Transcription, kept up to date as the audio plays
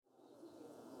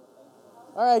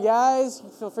All right, guys,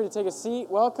 feel free to take a seat.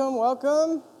 Welcome,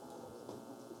 welcome.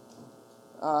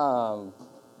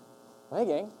 Hey,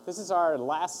 gang. This is our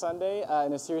last Sunday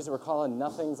in a series that we're calling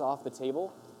Nothing's Off the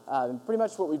Table. Pretty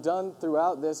much what we've done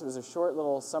throughout this, it was a short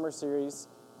little summer series.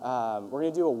 We're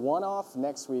going to do a one-off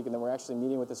next week, and then we're actually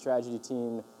meeting with the strategy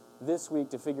team this week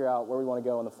to figure out where we want to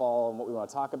go in the fall and what we want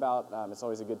to talk about. It's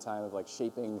always a good time of like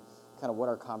shaping kind of what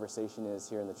our conversation is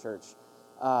here in the church.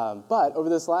 But over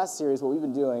this last series, what we've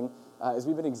been doing is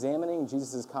we've been examining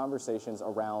Jesus' conversations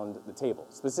around the table.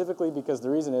 Specifically because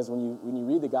the reason is when you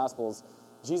read the Gospels,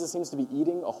 Jesus seems to be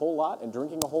eating a whole lot and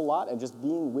drinking a whole lot and just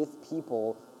being with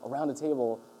people around a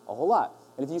table a whole lot.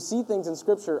 And if you see things in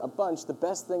Scripture a bunch, the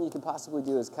best thing you can possibly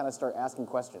do is kind of start asking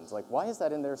questions. Like, why is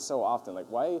that in there so often? Like,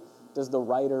 why does the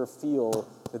writer feel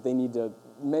that they need to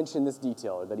mention this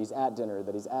detail, or that he's at dinner, or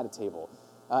that he's at a table?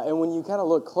 And when you kind of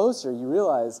look closer, you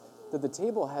realize that the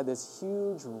table had this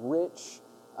huge, rich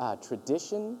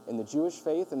tradition in the Jewish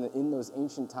faith and in those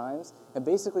ancient times. And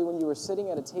basically, when you were sitting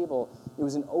at a table, it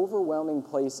was an overwhelming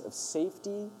place of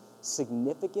safety,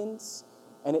 significance,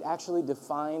 and it actually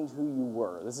defined who you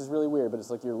were. This is really weird, but it's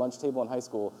like your lunch table in high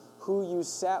school. Who you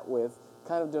sat with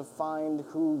kind of defined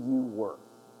who you were.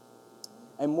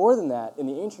 And more than that, in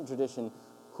the ancient tradition,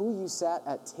 who you sat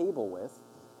at table with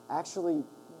actually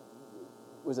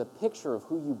was a picture of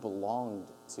who you belonged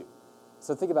to.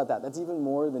 So think about that. That's even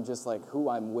more than just like who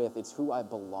I'm with. It's who I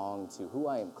belong to, who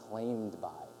I am claimed by.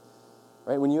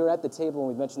 Right? When you're at the table, and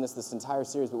we've mentioned this entire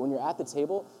series, but when you're at the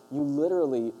table, you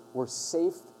literally were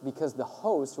safe because the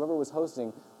host, whoever was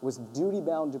hosting, was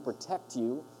duty-bound to protect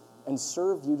you and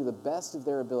serve you to the best of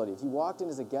their ability. If you walked in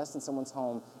as a guest in someone's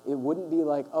home, it wouldn't be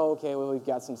like, oh, okay, well, we've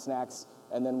got some snacks,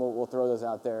 and then we'll throw those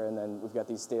out there, and then we've got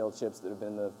these stale chips that have been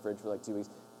in the fridge for like 2 weeks.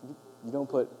 You don't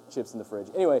put chips in the fridge.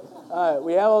 Anyway,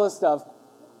 we have all this stuff.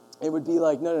 It would be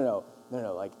like, no,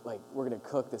 like we're going to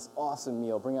cook this awesome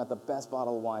meal, bring out the best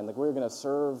bottle of wine. Like, we're going to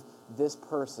serve this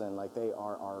person like they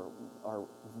are our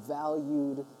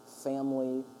valued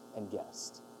family and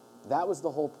guest. That was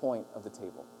the whole point of the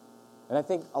table. And I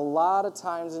think a lot of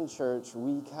times in church,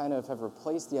 we kind of have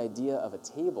replaced the idea of a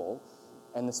table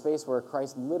and the space where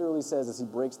Christ literally says, as he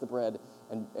breaks the bread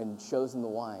and shows them the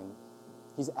wine,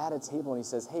 he's at a table and he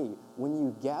says, hey, when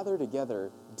you gather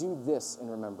together, do this in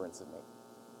remembrance of me.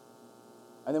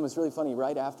 And then what's really funny,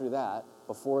 right after that,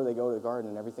 before they go to the garden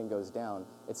and everything goes down,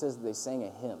 it says that they sang a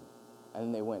hymn, and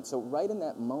then they went. So right in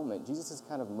that moment, Jesus is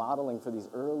kind of modeling for these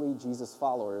early Jesus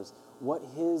followers what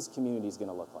his community is going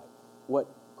to look like, what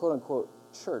quote-unquote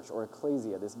church or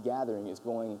ecclesia, this gathering, is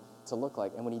going to look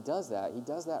like. And when he does that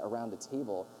around a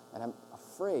table, and I'm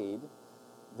afraid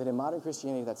that in modern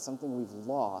Christianity, that's something we've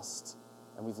lost,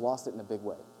 and we've lost it in a big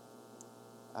way.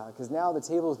 Because now the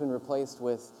table has been replaced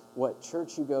with what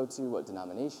church you go to, what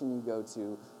denomination you go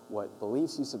to, what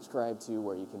beliefs you subscribe to,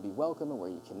 where you can be welcome and where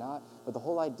you cannot. But the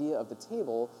whole idea of the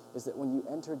table is that when you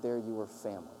entered there, you were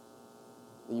family,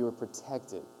 that you were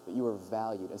protected, that you were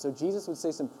valued. And so Jesus would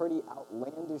say some pretty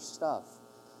outlandish stuff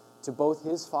to both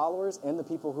his followers and the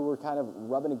people who were kind of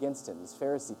rubbing against him, these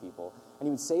Pharisee people. And he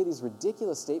would say these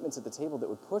ridiculous statements at the table that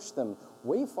would push them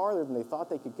way farther than they thought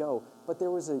they could go. But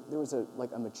there was a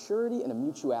maturity and a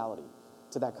mutuality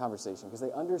to that conversation, because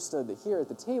they understood that here at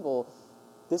the table,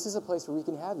 this is a place where we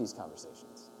can have these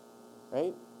conversations,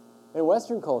 right? In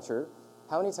Western culture,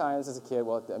 how many times as a kid,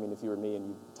 well, I mean, if you were me and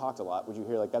you talked a lot, would you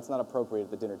hear like, that's not appropriate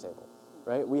at the dinner table?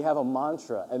 Right? We have a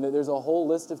mantra, and there's a whole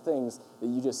list of things that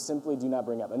you just simply do not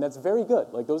bring up. And that's very good.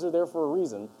 Like, those are there for a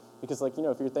reason, because, like, you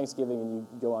know, if you're Thanksgiving and you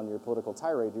go on your political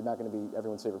tirade, you're not going to be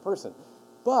everyone's favorite person.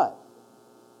 But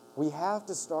we have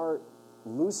to start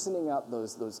loosening up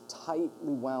those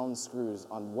tightly wound screws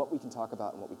on what we can talk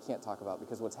about and what we can't talk about,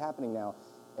 because what's happening now,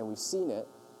 and we've seen it,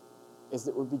 is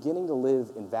that we're beginning to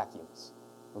live in vacuums.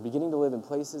 We're beginning to live in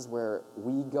places where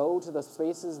we go to the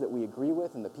spaces that we agree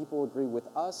with and the people agree with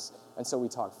us, and so we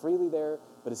talk freely there.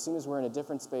 But as soon as we're in a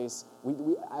different space,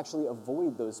 we actually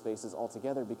avoid those spaces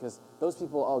altogether, because those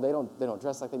people, oh, they don't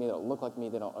dress like me, they don't look like me,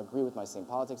 they don't agree with my same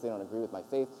politics, they don't agree with my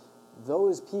faith.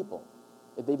 Those people,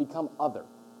 they become other.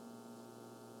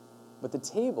 But the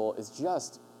table is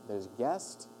just, there's a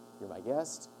guest, you're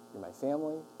my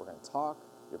family, we're going to talk,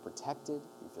 you're protected,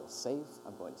 you feel safe,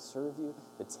 I'm going to serve you.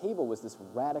 The table was this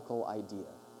radical idea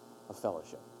of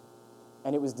fellowship.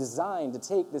 And it was designed to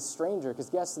take this stranger, because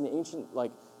guests in the ancient,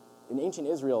 in ancient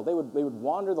Israel, they would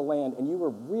wander the land, and you were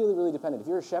really, really dependent. If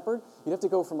you're a shepherd, you'd have to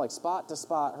go from like spot to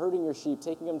spot, herding your sheep,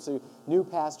 taking them to new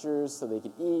pastures so they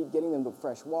could eat, getting them to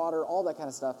fresh water, all that kind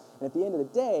of stuff. And at the end of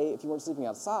the day, if you weren't sleeping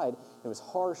outside, it was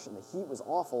harsh and the heat was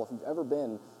awful. If you've ever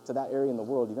been to that area in the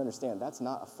world, you'd understand that's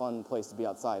not a fun place to be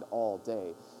outside all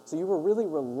day. So you were really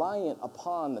reliant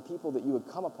upon the people that you would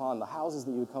come upon, the houses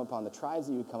that you would come upon, the tribes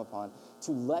that you would come upon,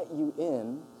 to let you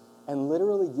in and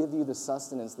literally give you the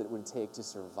sustenance that it would take to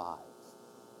survive.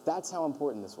 That's how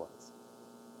important this was.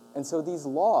 And so these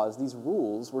laws, these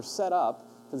rules were set up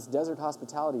for this desert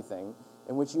hospitality thing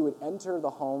in which you would enter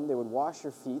the home, they would wash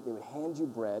your feet, they would hand you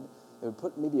bread, they would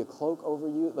put maybe a cloak over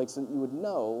you, like so that you would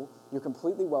know you're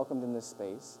completely welcomed in this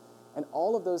space. And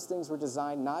all of those things were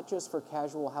designed not just for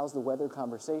casual how's the weather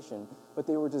conversation, but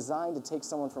they were designed to take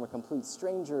someone from a complete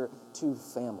stranger to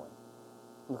family.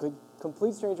 A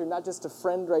complete stranger, not just a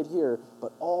friend right here,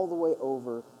 but all the way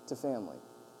over to family.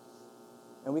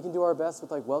 And we can do our best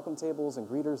with like welcome tables and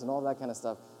greeters and all that kind of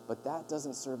stuff, but that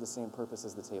doesn't serve the same purpose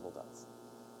as the table does.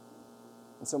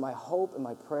 And so my hope and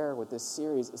my prayer with this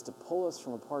series is to pull us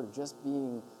from a part of just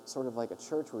being sort of like a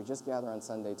church where we just gather on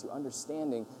Sunday to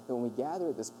understanding that when we gather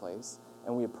at this place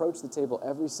and we approach the table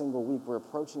every single week, we're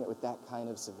approaching it with that kind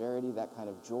of severity, that kind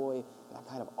of joy, and that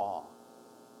kind of awe.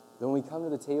 Then when we come to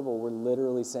the table, we're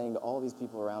literally saying to all these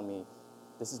people around me,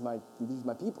 these are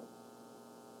my people.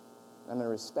 I'm going to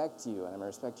respect you, and I'm going to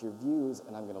respect your views,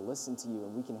 and I'm going to listen to you,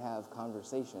 and we can have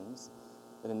conversations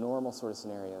that in normal sort of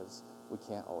scenarios we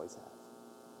can't always have.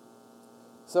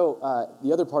 So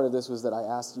the other part of this was that I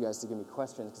asked you guys to give me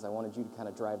questions because I wanted you to kind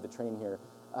of drive the train here,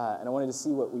 and I wanted to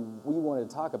see what we wanted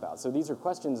to talk about. So these are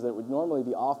questions that would normally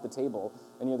be off the table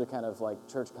in any other kind of like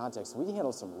church context. We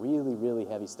handle some really, really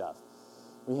heavy stuff.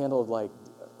 We handled like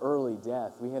early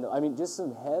death. Just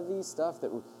some heavy stuff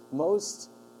that most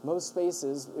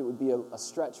spaces, it would be a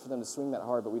stretch for them to swing that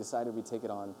hard, but we decided we'd take it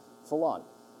on full on.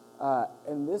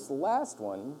 And this last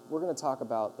one, we're going to talk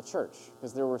about the church,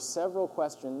 because there were several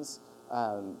questions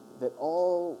that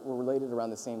all were related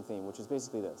around the same theme, which is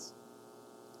basically this.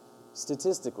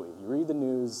 Statistically, if you read the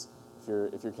news, if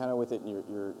you're kind of with it and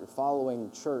you're following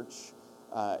church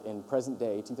in present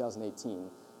day, 2018,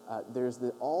 there's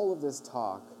all of this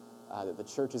talk that the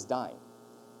church is dying.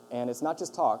 And it's not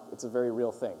just talk, it's a very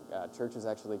real thing. Church is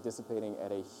actually dissipating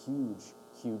at a huge,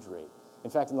 huge rate. In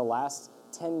fact, in the last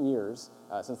 10 years,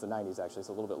 since the 90s actually,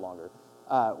 so a little bit longer,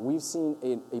 we've seen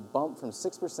a bump from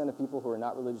 6% of people who are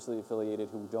not religiously affiliated,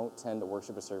 who don't tend to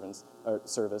worship a service,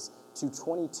 to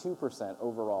 22%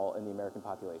 overall in the American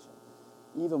population.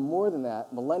 Even more than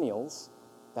that, millennials,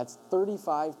 that's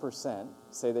 35%,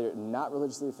 say they're not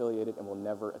religiously affiliated and will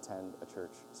never attend a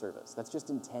church service. That's just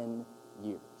in 10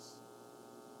 years.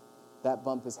 That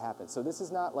bump has happened. So this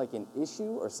is not like an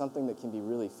issue or something that can be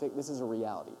really fixed. This is a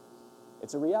reality.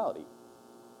 It's a reality.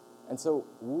 And so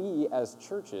we as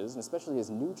churches, and especially as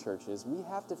new churches, we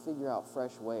have to figure out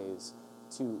fresh ways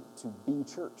to be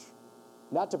church.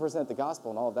 Not to present the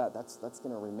gospel and all of that, that's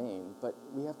going to remain, but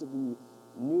we have to be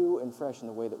new and fresh in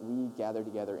the way that we gather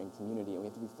together in community, and we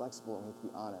have to be flexible and we have to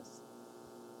be honest.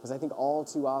 Because I think all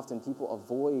too often people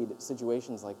avoid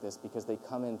situations like this because they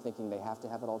come in thinking they have to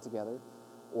have it all together,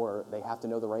 or they have to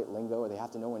know the right lingo, or they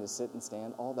have to know when to sit and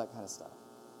stand, all that kind of stuff.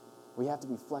 We have to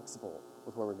be flexible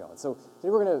with where we're going. So today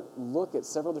we're going to look at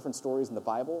several different stories in the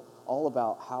Bible, all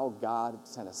about how God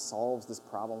kind of solves this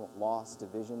problem of loss,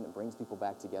 division, and brings people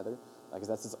back together, because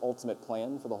that's his ultimate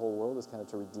plan for the whole world, is kind of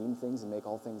to redeem things and make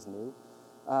all things new.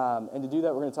 And to do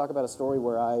that, we're going to talk about a story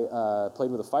where I played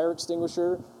with a fire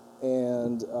extinguisher,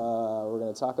 and we're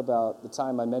going to talk about the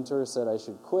time my mentor said I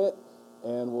should quit,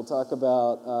 and we'll talk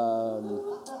about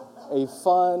a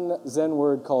fun Zen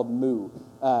word called moo.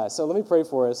 So let me pray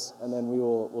for us, and then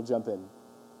we'll jump in.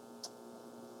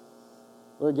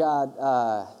 Lord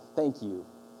God, thank you.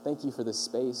 Thank you for this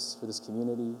space, for this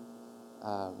community.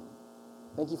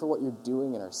 Thank you for what you're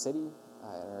doing in our city,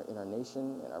 in our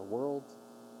nation, in our world.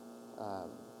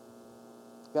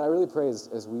 God, I really pray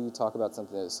as we talk about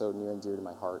something that is so near and dear to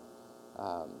my heart,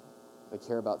 I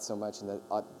care about so much, and that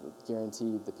I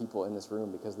guarantee the people in this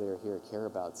room, because they are here, care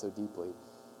about so deeply,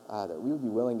 that we would be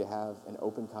willing to have an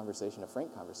open conversation, a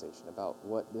frank conversation about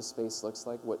what this space looks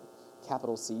like, what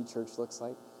capital C church looks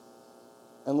like.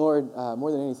 And Lord,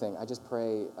 more than anything, I just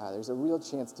pray there's a real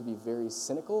chance to be very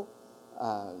cynical,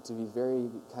 to be very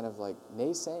kind of like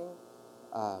naysaying,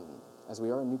 as we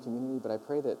are a new community, but I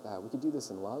pray that we could do this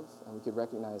in love, and we could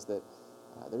recognize that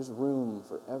there's room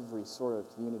for every sort of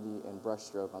community and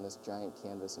brushstroke on this giant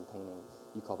canvas and painting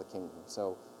you call the kingdom.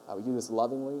 So we do this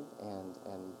lovingly, and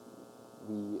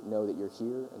we know that you're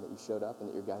here and that you showed up and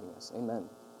that you're guiding us. Amen.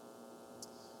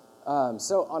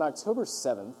 So on October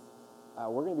 7th,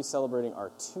 we're going to be celebrating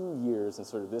our 2 years in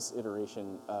sort of this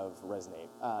iteration of Resonate.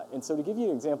 And so to give you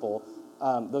an example,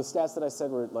 those stats that I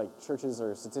said were like churches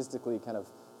are statistically kind of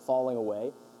falling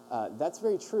away, that's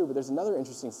very true, but there's another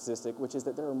interesting statistic, which is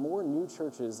that there are more new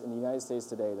churches in the United States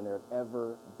today than there have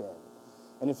ever been.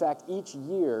 And in fact, each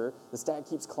year, the stat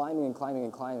keeps climbing and climbing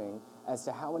and climbing as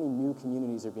to how many new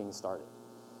communities are being started.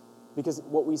 Because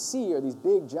what we see are these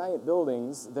big, giant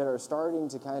buildings that are starting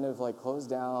to kind of like close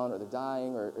down, or they're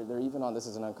dying, or they're even on, this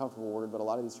is an uncomfortable word, but a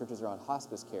lot of these churches are on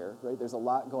hospice care, right? There's a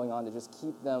lot going on to just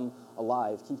keep them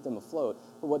alive, keep them afloat.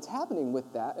 But what's happening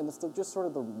with that, and it's just sort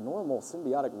of the normal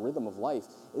symbiotic rhythm of life,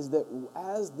 is that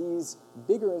as these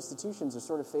bigger institutions are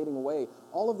sort of fading away,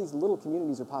 all of these little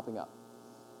communities are popping up.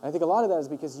 And I think a lot of that is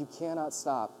because you cannot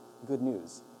stop good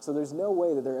news. So there's no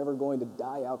way that they're ever going to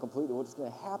die out completely. What's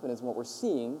going to happen is what we're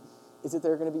seeing is that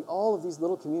there are going to be all of these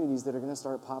little communities that are going to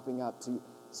start popping up to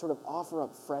sort of offer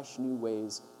up fresh new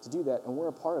ways to do that, and we're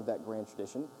a part of that grand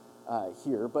tradition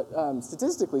here. But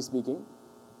statistically speaking,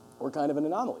 we're kind of an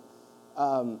anomaly.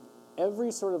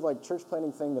 Every sort of like church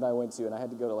planting thing that I went to, and I had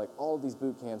to go to like all of these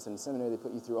boot camps and seminary, they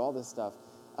put you through all this stuff,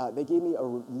 they gave me a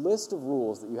list of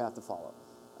rules that you have to follow.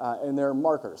 And they're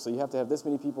markers, so you have to have this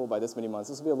many people by this many months.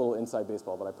 This will be a little inside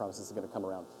baseball, but I promise this is going to come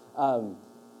around.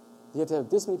 You have to have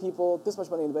this many people, this much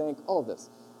money in the bank, all of this.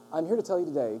 I'm here to tell you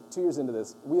today, 2 years into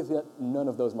this, we have hit none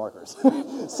of those markers.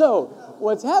 So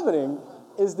what's happening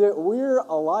is that we're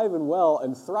alive and well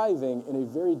and thriving in a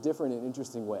very different and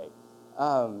interesting way.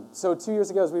 So 2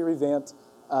 years ago, as we revamped,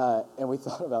 and we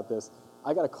thought about this,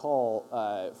 I got a call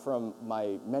from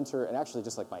my mentor, and actually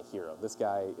just like my hero. This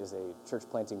guy is a church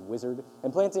planting wizard.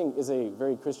 And planting is a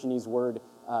very Christianese word.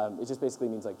 It just basically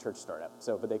means like church startup.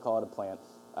 So, but they call it a plant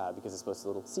because it's supposed to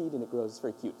be a little seed and it grows. It's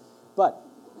very cute. But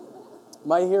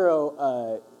my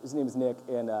hero, his name is Nick,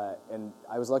 and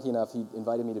I was lucky enough, he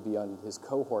invited me to be on his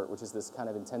cohort, which is this kind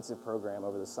of intensive program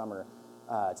over the summer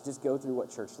to just go through what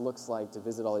church looks like, to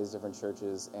visit all these different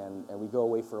churches, and we go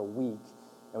away for a week.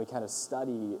 And we kind of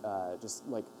study just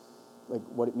like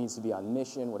what it means to be on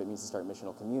mission, what it means to start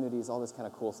missional communities, all this kind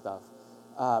of cool stuff.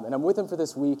 And I'm with him for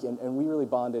this week, and we really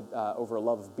bonded over a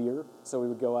love of beer. So we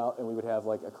would go out and we would have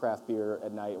like a craft beer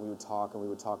at night, and we would talk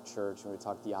church, and we would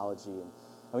talk theology, and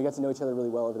we got to know each other really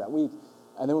well over that week.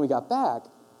 And then when we got back,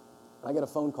 I got a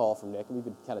phone call from Nick, and we've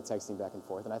been kind of texting back and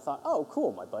forth, and I thought, oh,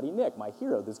 cool, my buddy Nick, my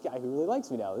hero, this guy who really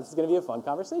likes me now. This is going to be a fun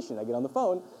conversation. I get on the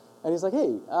phone, and he's like, hey,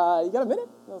 you got a minute?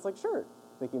 And I was like, sure.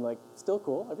 Thinking like, still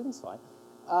cool, everything's fine.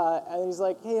 And he's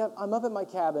like, hey, I'm up at my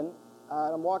cabin,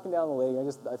 and I'm walking down the lake, and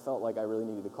I felt like I really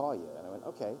needed to call you. And I went,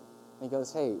 okay. And he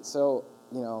goes, hey, so,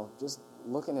 just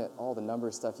looking at all the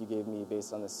number stuff you gave me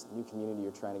based on this new community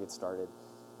you're trying to get started,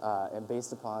 and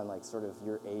based upon like sort of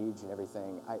your age and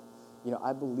everything,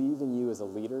 I believe in you as a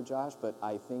leader, Josh, but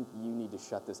I think you need to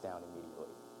shut this down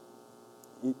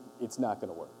immediately. It's not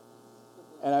going to work.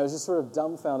 And I was just sort of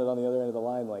dumbfounded on the other end of the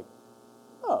line, like,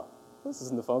 oh, this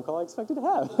isn't the phone call I expected to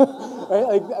have.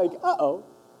 Right? Like, uh-oh.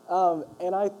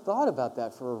 And I thought about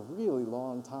that for a really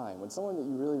long time. When someone that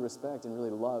you really respect and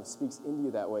really love speaks into you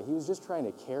that way, he was just trying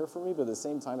to care for me, but at the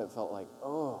same time it felt like,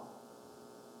 oh,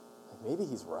 maybe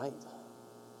he's right.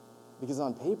 Because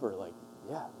on paper, like,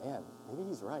 yeah, man, maybe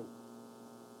he's right.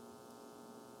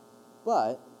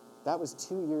 But that was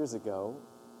 2 years ago,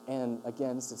 and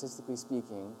again, statistically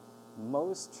speaking,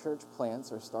 most church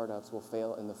plants or startups will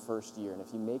fail in the first year. And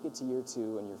if you make it to year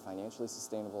 2 and you're financially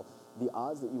sustainable, the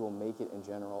odds that you will make it in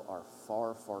general are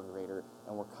far, far greater,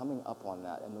 and we're coming up on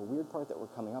that. And the weird part that we're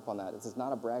coming up on that, this is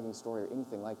not a bragging story or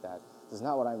anything like that. This is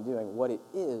not what I'm doing. What it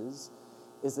is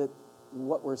that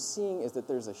what we're seeing is that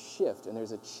there's a shift and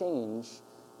there's a change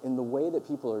in the way that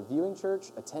people are viewing church,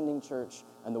 attending church,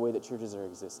 and the way that churches are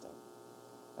existing.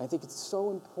 I think it's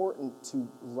so important to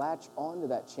latch onto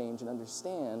that change and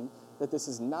understand that this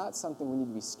is not something we need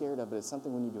to be scared of, but it's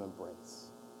something we need to embrace.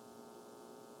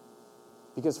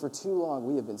 Because for too long,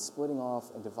 we have been splitting off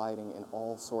and dividing in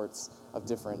all sorts of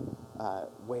different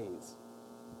ways.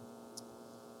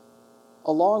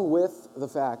 Along with the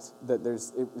fact that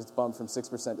it's bumped from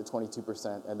 6% to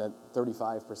 22%, and that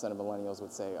 35% of millennials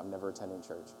would say, I'm never attending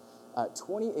church.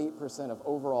 28% of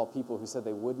overall people who said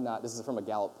they would not, this is from a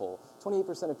Gallup poll,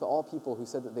 28% of all people who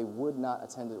said that they would not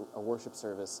attend a worship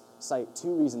service cite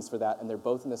 2 reasons for that, and they're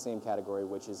both in the same category,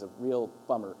 which is a real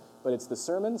bummer. But it's the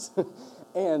sermons,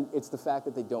 and it's the fact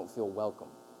that they don't feel welcome.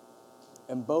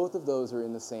 And both of those are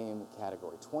in the same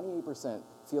category. 28%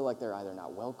 feel like they're either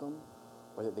not welcome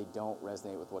or that they don't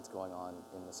resonate with what's going on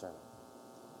in the sermon.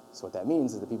 So what that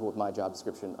means is the people with my job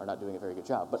description are not doing a very good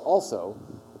job. But also,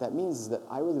 what that means is that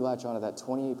I really latch on to that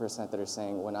 28% that are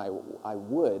saying when I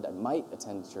might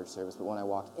attend church service, but when I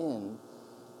walk in,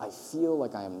 I feel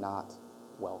like I am not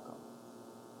welcome.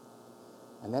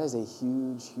 And that is a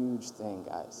huge, huge thing,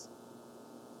 guys.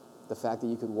 The fact that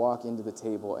you could walk into the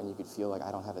table and you could feel like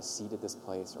I don't have a seat at this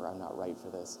place, or I'm not right for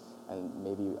this, and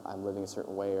maybe I'm living a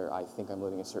certain way, or I think I'm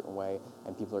living a certain way,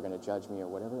 and people are going to judge me, or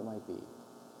whatever it might be.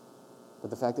 But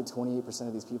the fact that 28%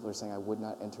 of these people are saying I would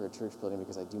not enter a church building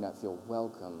because I do not feel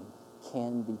welcome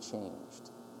can be changed.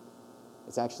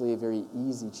 It's actually a very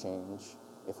easy change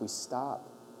if we stop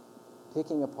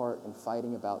picking apart and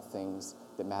fighting about things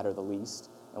that matter the least,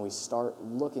 and we start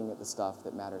looking at the stuff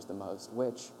that matters the most,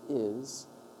 which is,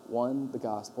 1, the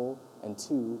gospel, and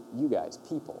 2, you guys,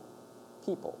 people.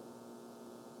 People.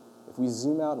 If we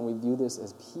zoom out and we view this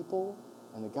as people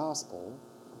and the gospel,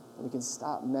 we can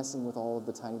stop messing with all of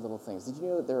the tiny little things. Did you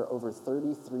know that there are over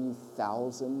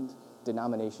 33,000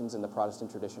 denominations in the Protestant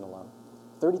tradition alone?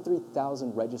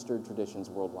 33,000 registered traditions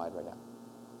worldwide right now.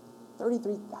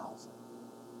 33,000.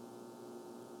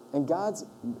 And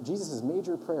Jesus'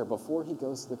 major prayer before he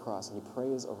goes to the cross and he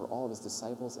prays over all of his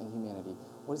disciples and humanity,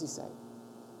 what does he say?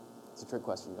 It's a trick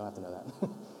question. You don't have to know that.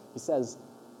 He says,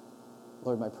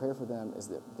 Lord, my prayer for them is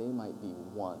that they might be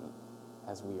one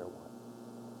as we are one.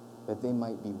 That they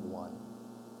might be one.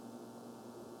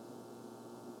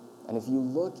 And if you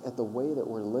look at the way that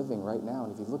we're living right now,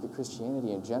 and if you look at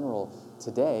Christianity in general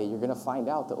today, you're going to find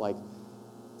out that, like,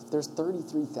 if there's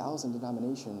 33,000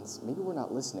 denominations, maybe we're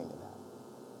not listening to that.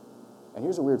 And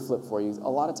here's a weird flip for you. A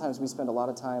lot of times we spend a lot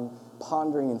of time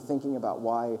pondering and thinking about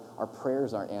why our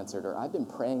prayers aren't answered, or I've been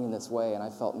praying in this way and I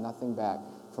felt nothing back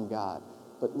from God.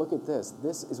 But look at this.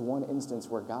 This is one instance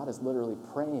where God is literally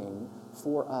praying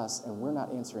for us and we're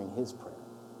not answering his prayer.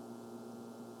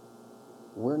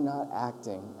 We're not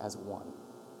acting as one.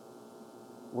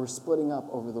 We're splitting up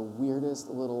over the weirdest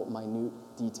little minute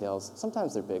details.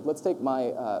 Sometimes they're big. Let's take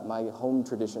my home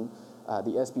tradition,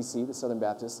 the SBC, the Southern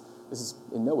Baptists. This is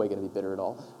in no way going to be bitter at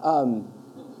all.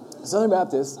 Southern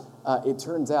Baptists, it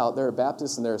turns out there are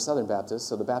Baptists and there are Southern Baptists.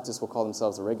 So the Baptists will call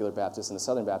themselves the regular Baptists and the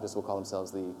Southern Baptists will call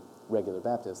themselves the regular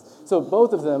Baptists. So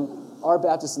both of them are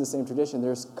Baptists in the same tradition.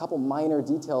 There's a couple minor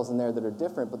details in there that are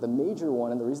different, but the major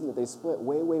one and the reason that they split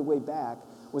way, way, way back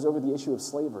was over the issue of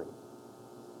slavery.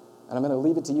 And I'm going to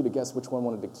leave it to you to guess which one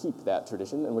wanted to keep that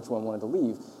tradition and which one wanted to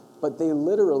leave. But they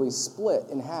literally split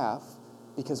in half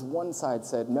because one side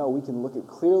said, no, we can look at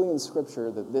clearly in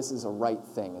Scripture that this is a right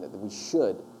thing and that we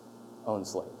should own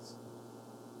slaves.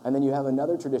 And then you have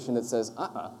another tradition that says,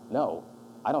 no,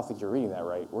 I don't think you're reading that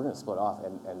right. We're going to split off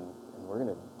and we're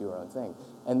going to do our own thing.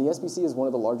 And the SBC is one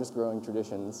of the largest growing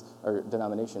traditions or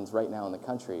denominations right now in the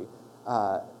country.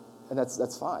 And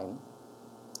that's fine.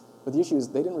 But the issue is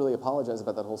they didn't really apologize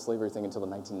about that whole slavery thing until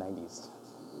the 1990s.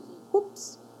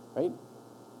 Whoops, right?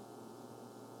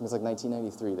 It was like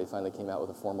 1993 they finally came out with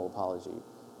a formal apology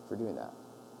for doing that.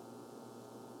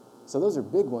 So those are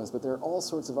big ones, but there are all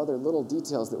sorts of other little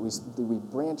details that we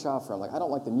branch off from. Like, I don't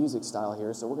like the music style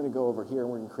here, so we're going to go over here and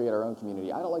we're going to create our own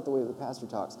community. I don't like the way the pastor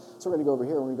talks, so we're going to go over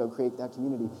here and we're going to go create that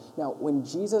community. Now, when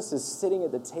Jesus is sitting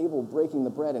at the table breaking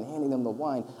the bread and handing them the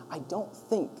wine, I don't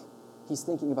think he's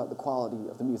thinking about the quality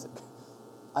of the music.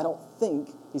 I don't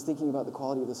think he's thinking about the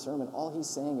quality of the sermon. All he's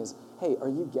saying is, hey, are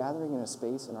you gathering in a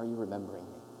space and are you remembering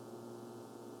me?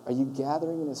 Are you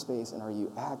gathering in a space and are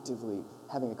you actively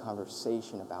having a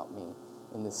conversation about me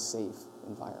in this safe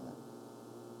environment?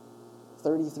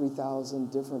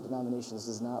 33,000 different denominations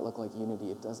does not look like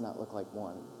unity. It does not look like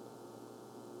one.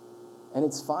 And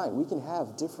it's fine. We can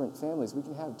have different families. We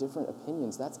can have different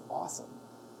opinions. That's awesome.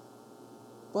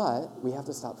 But we have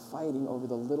to stop fighting over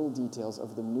the little details,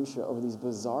 over the minutiae, over these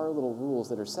bizarre little rules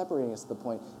that are separating us to the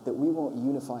point that we won't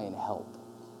unify and help.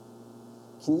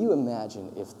 Can you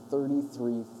imagine if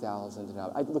 33,000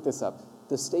 denominations... I looked this up.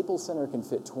 The Staples Center can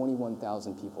fit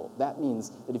 21,000 people. That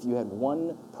means that if you had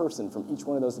one person from each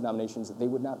one of those denominations, they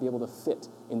would not be able to fit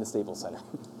in the Staples Center,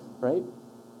 right?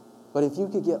 But if you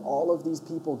could get all of these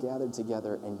people gathered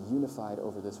together and unified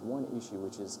over this one issue,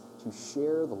 which is to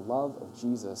share the love of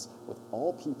Jesus with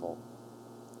all people,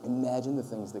 imagine the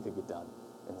things that could get done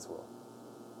in this world.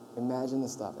 Imagine the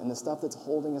stuff. And the stuff that's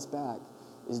holding us back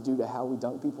is due to how we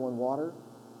dunk people in water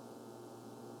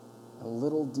and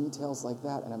little details like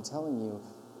that. And I'm telling you,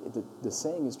 the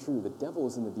saying is true. The devil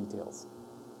is in the details,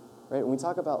 right? When we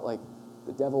talk about, like,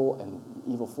 the devil and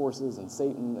evil forces and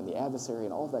Satan and the adversary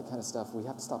and all of that kind of stuff, we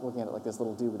have to stop looking at it like this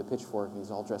little dude with a pitchfork and he's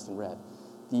all dressed in red.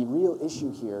 The real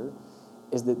issue here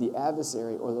is that the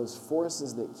adversary, or those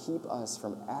forces that keep us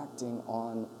from acting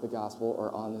on the gospel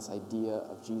or on this idea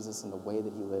of Jesus and the way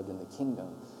that he lived in the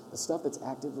kingdom, the stuff that's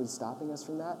actively stopping us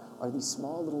from that are these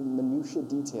small little minutiae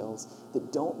details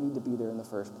that don't need to be there in the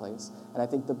first place. And I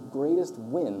think the greatest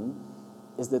win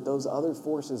is that those other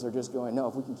forces are just going, no,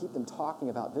 if we can keep them talking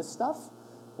about this stuff,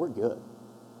 we're good.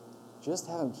 Just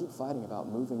have them keep fighting about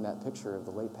moving that picture of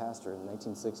the late pastor in the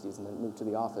 1960s and then move to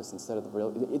the office instead of the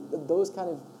real. Those kind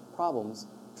of problems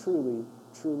truly,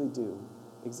 truly do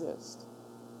exist.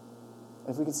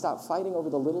 And if we could stop fighting over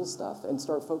the little stuff and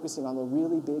start focusing on the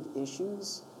really big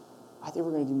issues, I think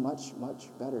we're going to do much, much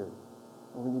better.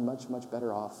 We're going to be much, much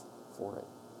better off for it.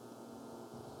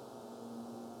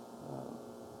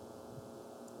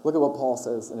 Look at what Paul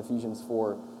says in Ephesians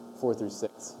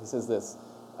 4:4-6. He says this,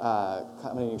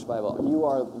 commenting in English Bible, you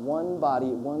are one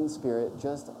body, one spirit,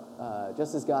 just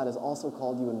as God has also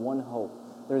called you in one hope.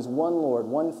 There is one Lord,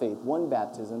 one faith, one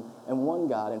baptism, and one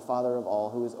God and Father of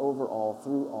all, who is over all,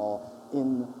 through all,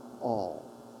 in all.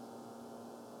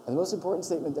 And the most important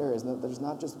statement there is that there's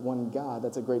not just one God.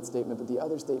 That's a great statement. But the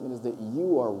other statement is that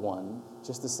you are one,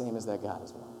 just the same as that God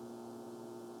is one.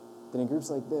 That in groups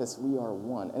like this, we are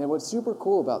one. And what's super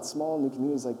cool about small new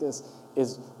communities like this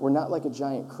is we're not like a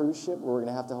giant cruise ship where we're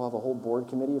going to have a whole board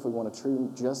committee if we want to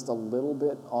trim just a little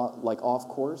bit off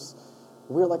course.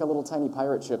 We're like a little tiny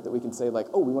pirate ship that we can say like,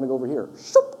 oh, we want to go over here.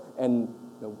 Shoop! And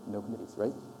no committees,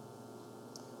 right?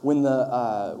 When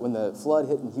the flood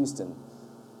hit in Houston,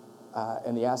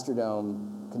 and the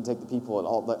Astrodome couldn't take the people and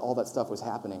all that stuff was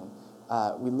happening,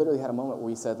 we literally had a moment where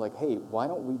we said, like, hey, why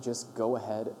don't we just go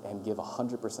ahead and give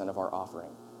 100% of our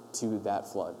offering to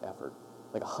that flood effort?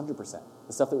 Like 100%.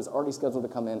 The stuff that was already scheduled to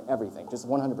come in, everything, just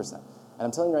 100%. And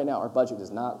I'm telling you right now, our budget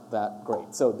is not that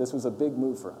great. So this was a big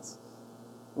move for us.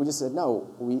 We just said, no,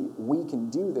 we can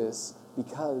do this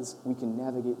because we can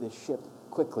navigate this ship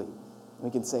quickly. We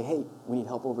can say, hey, we need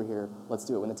help over here. Let's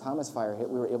do it. When the Thomas fire hit,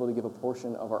 we were able to give a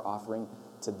portion of our offering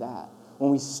to that. When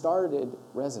we started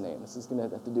Resonate, and this is going to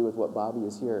have to do with what Bobby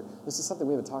is here, this is something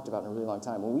we haven't talked about in a really long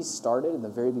time. When we started in the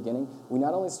very beginning, we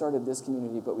not only started this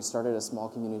community, but we started a small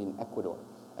community in Ecuador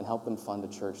and helped them fund a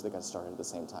church that got started at the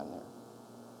same time there.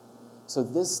 So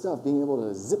this stuff, being able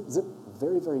to zip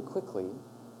very, very quickly,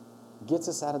 gets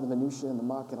us out of the minutiae and the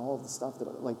muck and all of the stuff that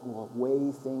will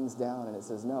weigh things down. And it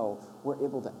says, no, we're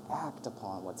able to act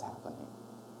upon what's happening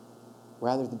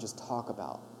rather than just talk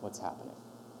about what's happening.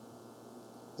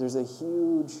 There's a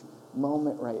huge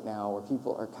moment right now where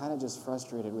people are kind of just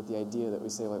frustrated with the idea that we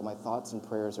say, like, my thoughts and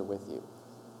prayers are with you,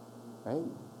 right?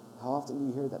 How often do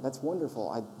you hear that? That's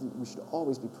wonderful. We should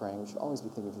always be praying. We should always be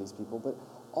thinking for these people. But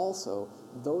also,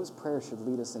 those prayers should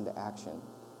lead us into action.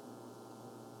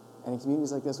 And in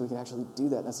communities like this, we can actually do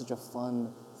that. That's such a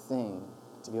fun thing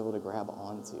to be able to grab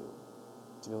onto,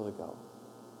 to be able to go.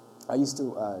 I used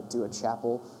to do a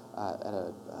chapel at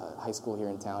a high school here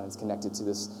in town. It's connected to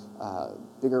this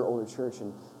bigger, older church,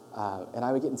 and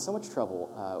I would get in so much trouble.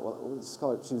 Let's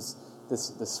call it. She was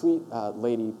this sweet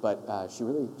lady, but she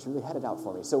really had it out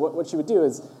for me. So what she would do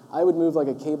is I would move like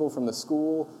a cable from the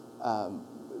school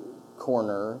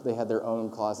corner. They had their own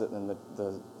closet, and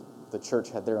then the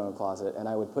church had their own closet, and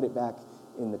I would put it back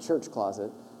in the church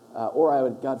closet, or I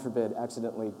would, God forbid,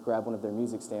 accidentally grab one of their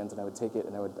music stands, and I would take it,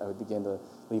 and I would begin to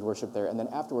lead worship there. And then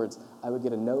afterwards, I would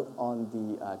get a note on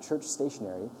the church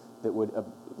stationery that would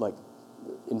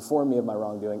inform me of my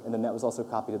wrongdoing, and then that was also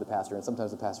copied to the pastor, and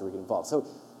sometimes the pastor would get involved. So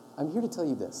I'm here to tell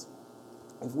you this.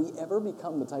 If we ever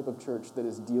become the type of church that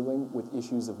is dealing with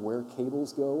issues of where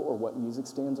cables go or what music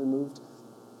stands are moved,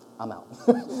 I'm out.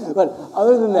 But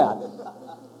other than that,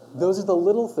 those are the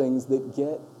little things that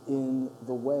get in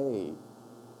the way.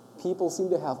 People seem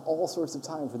to have all sorts of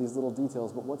time for these little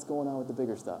details, but what's going on with the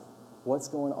bigger stuff? What's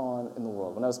going on in the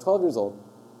world? When I was 12 years old,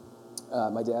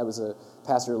 my dad was a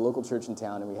pastor at a local church in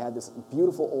town, and we had this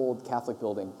beautiful old Catholic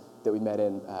building that we met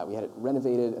in. We had it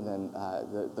renovated, and then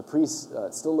the priest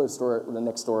still lived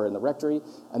next door in the rectory,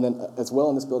 and then as well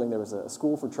in this building there was a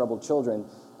school for troubled children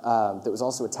that was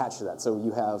also attached to that. So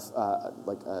you have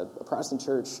like a Protestant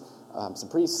church, some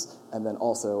priests, and then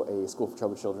also a school for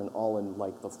troubled children, all in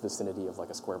like the vicinity of like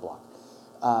a square block.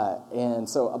 And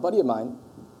so a buddy of mine,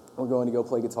 we're going to go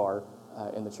play guitar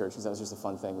in the church because that was just a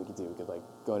fun thing we could do. We could like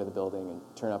go into the building and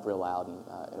turn up real loud, and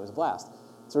it was a blast.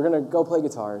 So we're going to go play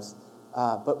guitars.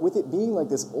 But with it being like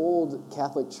this old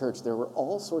Catholic church, there were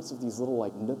all sorts of these little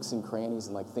like nooks and crannies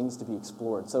and like things to be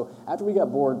explored. So after we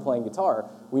got bored playing guitar,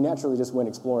 we naturally just went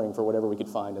exploring for whatever we could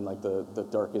find in like the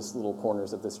darkest little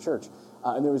corners of this church.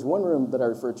 And there was one room that I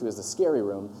referred to as the scary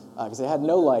room because it had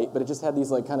no light, but it just had these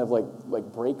like kind of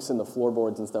like breaks in the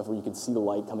floorboards and stuff where you could see the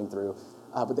light coming through.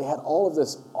 but they had all of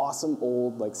this awesome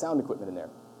old like sound equipment in there.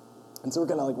 And so we're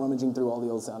kind of like rummaging through all the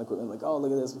old sound equipment, like, oh,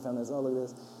 look at this, we found this, oh, look at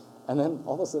this. And then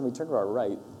all of a sudden we turn to our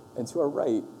right, and to our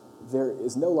right, there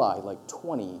is no lie, like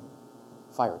 20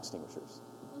 fire extinguishers.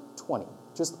 20.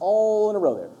 Just all in a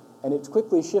row there. And it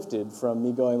quickly shifted from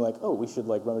me going like, oh, we should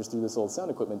like rummage through this old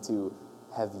sound equipment to,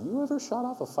 have you ever shot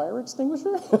off a fire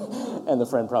extinguisher? And the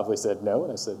friend probably said no.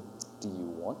 And I said, do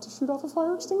you want to shoot off a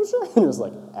fire extinguisher? And he was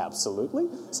like, absolutely.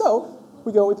 So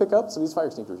we go, we pick up some of these fire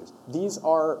extinguishers. These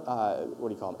are, what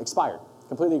do you call them? Expired,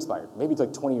 completely expired. Maybe it's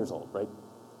like 20 years old, right?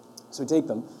 So we take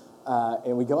them,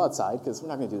 and we go outside, because we're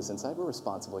not going to do this inside. We're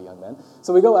responsible young men.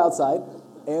 So we go outside,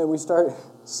 and we start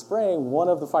spraying one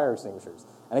of the fire extinguishers.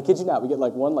 And I kid you not, we get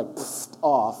like one like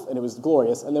off, and it was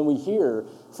glorious. And then we hear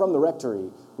from the rectory,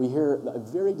 we hear a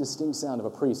very distinct sound of a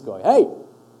priest going, hey,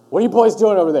 what are you boys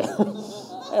doing over there?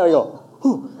 And we go,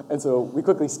 whew. And so we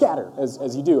quickly scatter,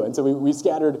 as you do. And so we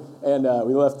scattered, and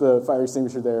we left the fire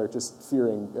extinguisher there, just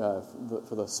fearing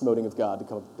for the smoting of God to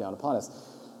come down upon us.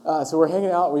 So we're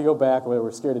hanging out, we go back,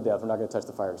 we're scared to death, we're not going to touch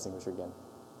the fire extinguisher again.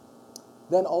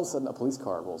 Then all of a sudden, a police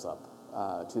car rolls up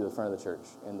to the front of the church,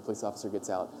 and the police officer gets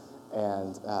out,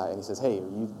 and he says, hey, are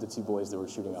you the two boys that were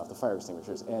shooting off the fire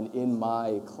extinguishers? And in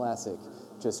my classic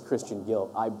just Christian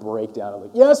guilt, I break down. I'm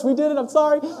like, yes, we did it, I'm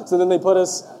sorry. So then they put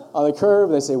us on the curb,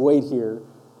 and they say, wait here.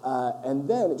 And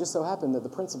then it just so happened that the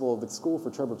principal of the school for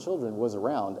troubled children was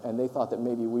around, and they thought that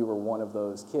maybe we were one of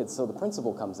those kids. So the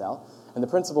principal comes out, and the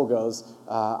principal goes,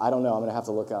 I don't know, I'm going to have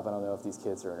to look up. I don't know if these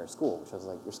kids are in our school, which I was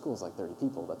like, your school's like 30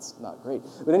 people. That's not great.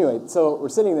 But anyway, so we're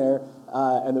sitting there,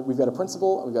 and we've got a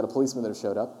principal, we've got a policeman that have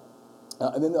showed up.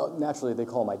 And then naturally they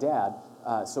call my dad,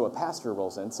 so a pastor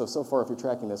rolls in. So far, if you're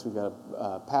tracking this, we've got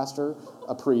a pastor,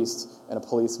 a priest, and a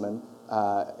policeman,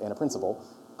 and a principal.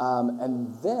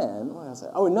 And then, what else?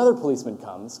 Oh, another policeman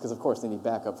comes, because of course they need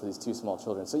backup for these two small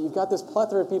children. So you've got this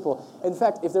plethora of people. In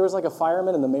fact, if there was like a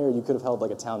fireman and the mayor, you could have held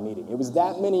like a town meeting. It was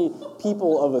that many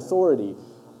people of authority.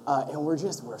 And we're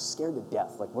scared to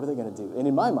death. Like, what are they going to do? And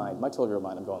in my mind, my 12-year-old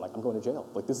mind, I'm going to jail.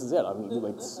 Like, this is it. I'm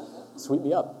like, sweep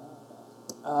me up.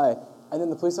 And then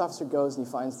the police officer goes and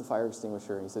he finds the fire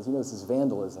extinguisher and he says, this is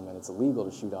vandalism and it's illegal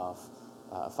to shoot off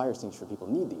a fire extinguisher. People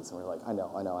need these. And we're like, I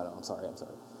know. I'm sorry.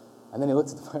 And then he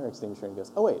looks at the fire extinguisher and he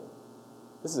goes, oh, wait,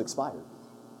 this is expired.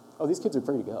 Oh, these kids are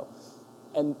free to go.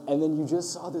 And then you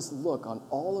just saw this look on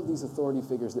all of these authority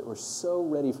figures that were so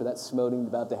ready for that smoting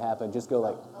about to happen, just go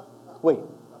like, wait,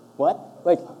 what?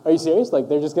 Like, are you serious? Like,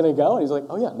 they're just going to go? And he's like,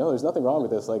 oh, yeah, no, there's nothing wrong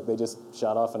with this. Like, they just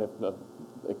shot off an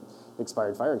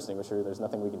expired fire extinguisher. There's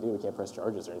nothing we can do. We can't press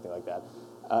charges or anything like that.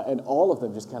 And all of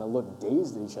them just kind of looked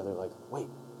dazed at each other like, wait,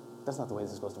 that's not the way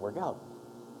this is supposed to work out.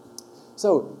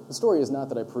 So the story is not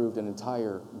that I proved an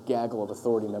entire gaggle of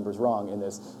authority members wrong in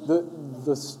this.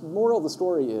 The moral of the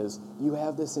story is you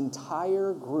have this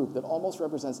entire group that almost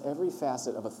represents every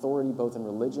facet of authority, both in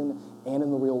religion and in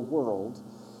the real world,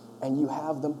 and you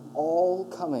have them all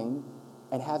coming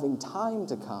and having time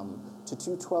to come to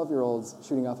two 12-year-olds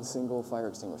shooting off a single fire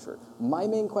extinguisher. My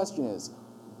main question is,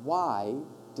 why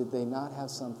did they not have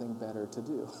something better to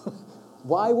do?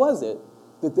 Why was it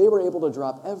that they were able to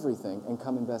drop everything and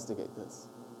come investigate this?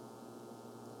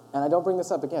 And I don't bring this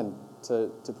up again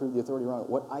to prove the authority wrong.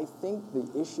 What I think the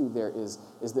issue there is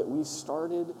that we've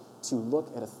started to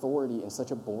look at authority in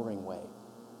such a boring way.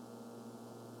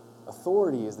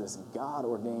 Authority is this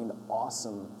God-ordained,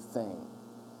 awesome thing.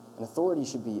 And authority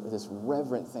should be this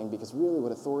reverent thing, because really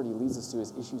what authority leads us to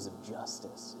is issues of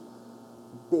justice.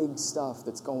 Big stuff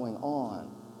that's going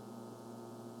on.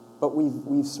 But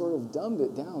we've sort of dumbed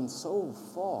it down so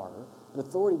far that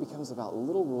authority becomes about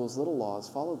little rules, little laws,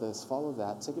 follow this, follow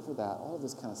that, ticket for that, all of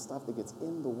this kind of stuff that gets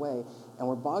in the way. And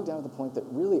we're bogged down to the point that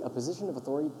really a position of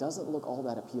authority doesn't look all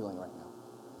that appealing right now.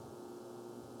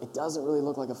 It doesn't really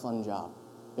look like a fun job.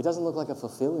 It doesn't look like a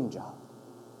fulfilling job.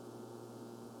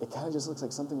 It kind of just looks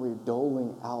like something where you're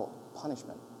doling out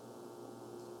punishment.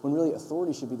 When really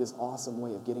authority should be this awesome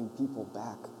way of getting people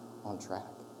back on track.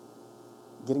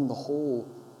 Getting the whole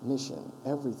mission,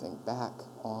 everything back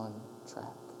on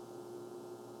track.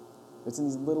 It's in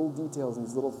these little details and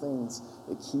these little things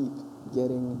that keep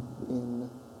getting in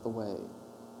the way.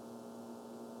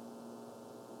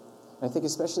 And I think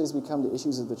especially as we come to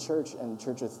issues of the church and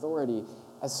church authority,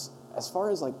 as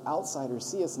far as like outsiders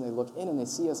see us and they look in and they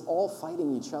see us all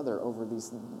fighting each other over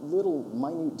these little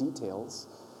minute details,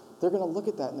 they're going to look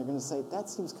at that and they're going to say, that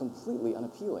seems completely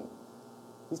unappealing.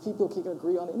 These people can't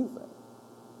agree on anything.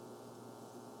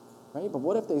 Right? But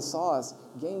what if they saw us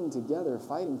gang together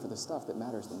fighting for the stuff that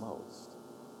matters the most?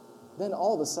 Then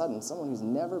all of a sudden, someone who's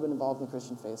never been involved in the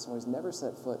Christian faith, someone who's never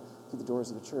set foot through the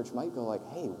doors of a church might go like,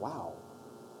 hey, wow,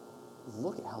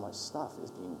 look at how much stuff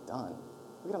is being done.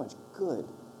 Look at how much good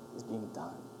is being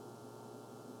done.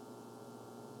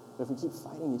 But if we keep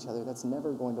fighting each other, that's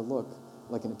never going to look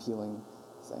like an appealing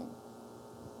thing.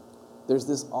 There's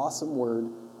this awesome word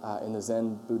in the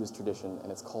Zen Buddhist tradition,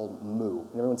 and it's called mu.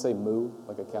 Can everyone say mu,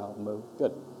 like a cow? Mu?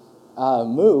 Good.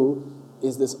 Mu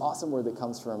is this awesome word that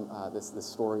comes from this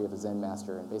story of a Zen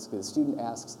master. And basically the student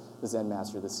asks the Zen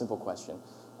master this simple question.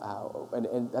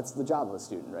 And that's the job of a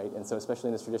student, right? And so especially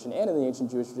in this tradition and in the ancient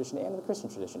Jewish tradition and in the Christian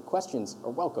tradition, questions are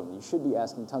welcome. You should be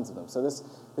asking tons of them. So this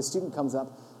student comes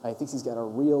up, and he thinks he's got a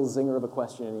real zinger of a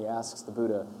question, and he asks the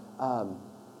Buddha,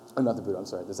 not the Buddha, I'm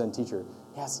sorry, the Zen teacher.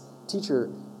 He asks, teacher,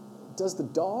 does the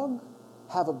dog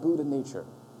have a Buddha nature?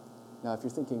 Now, if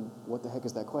you're thinking, what the heck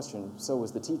is that question? So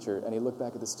was the teacher, and he looked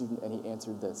back at the student, and he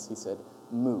answered this. He said,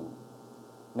 mu.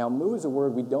 Now, mu is a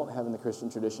word we don't have in the Christian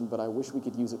tradition, but I wish we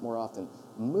could use it more often.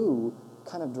 Mu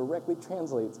kind of directly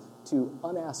translates to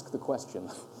unask the question.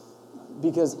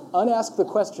 Because unask the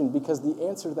question, because the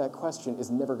answer to that question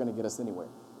is never going to get us anywhere.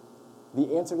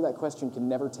 The answer to that question can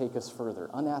never take us further.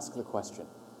 Unask the question.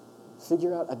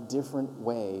 Figure out a different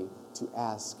way to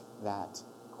ask that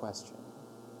question.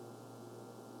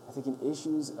 I think in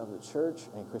issues of the church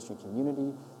and Christian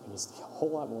community, there needs to be a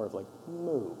whole lot more of like,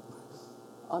 mu.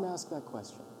 Unask that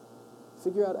question.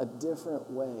 Figure out a different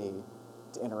way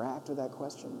to interact with that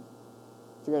question.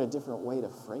 Figure out a different way to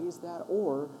phrase that,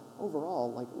 or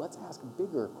overall, like, let's ask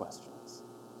bigger questions.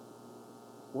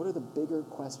 What are the bigger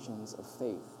questions of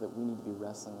faith that we need to be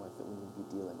wrestling with, that we need to be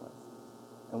dealing with?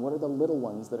 And what are the little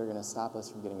ones that are going to stop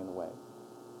us from getting in the way?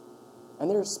 And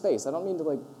there's space. I don't mean to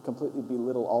like completely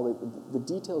belittle all the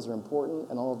details are important,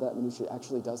 and all of that minutiae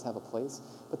actually does have a place,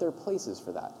 but there are places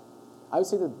for that. I would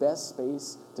say the best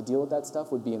space to deal with that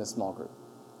stuff would be in a small group.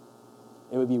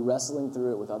 It would be wrestling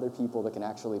through it with other people that can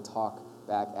actually talk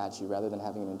back at you rather than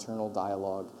having an internal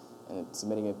dialogue and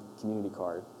submitting a community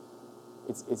card.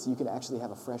 It's you can actually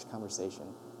have a fresh conversation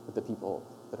with the people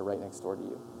that are right next door to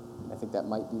you. I think that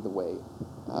might be the way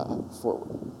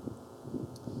forward.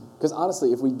 Because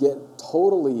honestly, if we get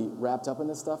totally wrapped up in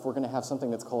this stuff, we're going to have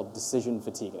something that's called decision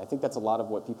fatigue. And I think that's a lot of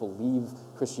what people leave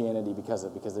Christianity because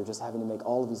they're just having to make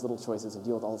all of these little choices and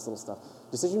deal with all this little stuff.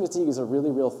 Decision fatigue is a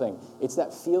really real thing. It's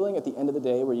that feeling at the end of the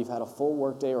day where you've had a full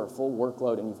work day or a full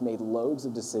workload and you've made loads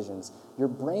of decisions. Your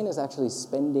brain is actually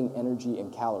spending energy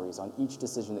and calories on each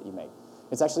decision that you make.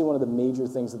 It's actually one of the major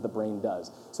things that the brain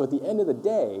does. So at the end of the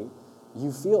day,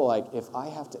 you feel like if I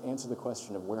have to answer the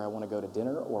question of where I want to go to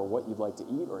dinner or what you'd like to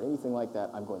eat or anything like that,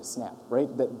 I'm going to snap, right?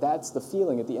 That's the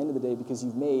feeling at the end of the day because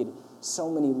you've made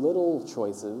so many little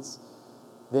choices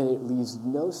that it leaves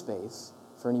no space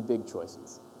for any big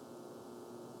choices.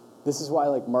 This is why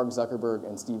like Mark Zuckerberg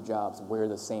and Steve Jobs wear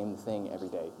the same thing every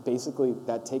day. Basically,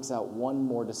 that takes out one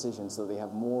more decision so they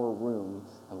have more room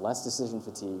and less decision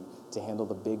fatigue to handle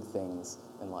the big things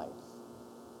in life.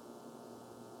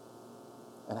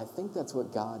 And I think that's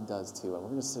what God does too. And we're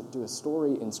going to do a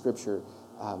story in Scripture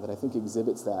that I think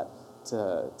exhibits that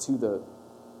to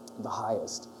the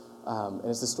highest. And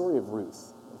it's the story of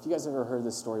Ruth. If you guys have ever heard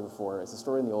this story before, it's a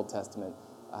story in the Old Testament.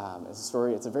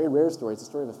 It's a very rare story. It's a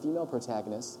story of a female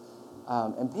protagonist.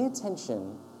 And pay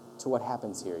attention to what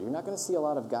happens here. You're not going to see a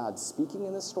lot of God speaking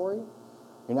in this story.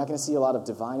 You're not going to see a lot of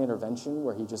divine intervention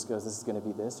where he just goes, this is going to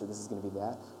be this or this is going to be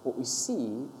that. What we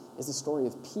see is the story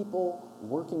of people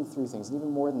working through things. And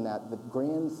even more than that, the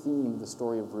grand theme of the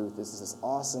story of Ruth is this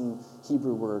awesome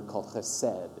Hebrew word called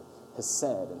chesed.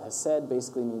 Chesed. And chesed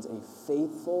basically means a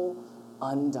faithful,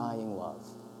 undying love.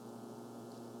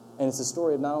 And it's a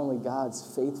story of not only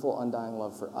God's faithful, undying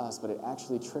love for us, but it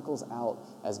actually trickles out,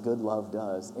 as good love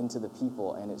does, into the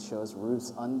people. And it shows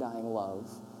Ruth's undying love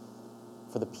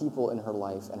for the people in her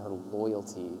life and her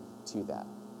loyalty to that.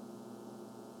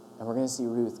 And we're going to see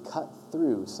Ruth cut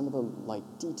through some of the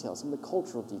details, some of the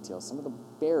cultural details, some of the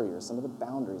barriers, some of the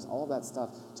boundaries, all of that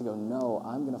stuff to go, no,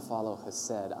 I'm going to follow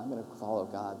chesed. I'm going to follow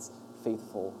God's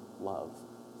faithful love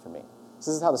for me.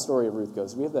 So this is how the story of Ruth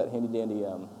goes. We have that handy-dandy,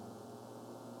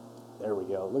 there we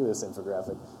go. Look at this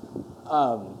infographic.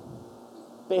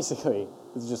 Basically,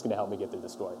 this is just going to help me get through the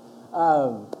story.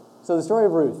 So the story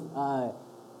of Ruth.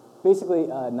 Basically,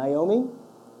 Naomi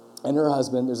and her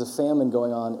husband, there's a famine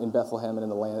going on in Bethlehem and in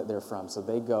the land that they're from. So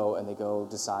they go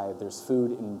decide there's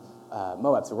food in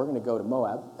Moab. So we're going to go to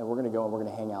Moab, and we're going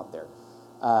to hang out there.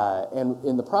 And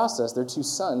in the process, their two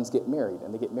sons get married,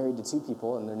 and they get married to two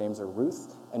people, and their names are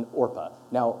Ruth and Orpah.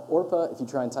 Now, Orpah, if you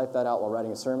try and type that out while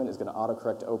writing a sermon, is going to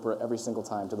autocorrect Oprah every single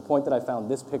time, to the point that I found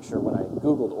this picture when I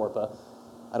Googled Orpah.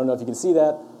 I don't know if you can see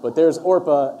that, but there's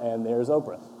Orpah, and there's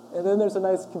Oprah. And then there's a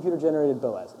nice computer-generated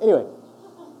Boaz. Anyway,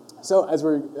 So as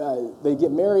they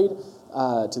get married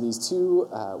to these two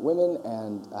women,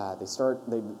 and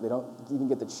they don't even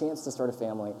get the chance to start a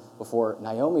family before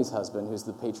Naomi's husband, who's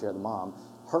the patriarch, the mom,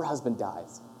 her husband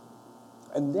dies.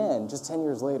 And then, just 10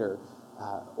 years later,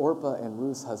 Orpah and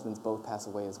Ruth's husbands both pass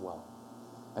away as well.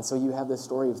 And so you have this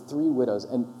story of three widows.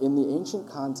 And in the ancient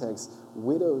context,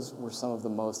 widows were some of the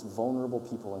most vulnerable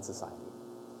people in society.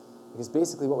 Because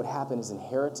basically what would happen is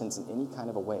inheritance in any kind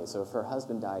of a way. So if her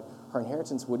husband died, her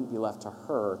inheritance wouldn't be left to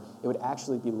her. It would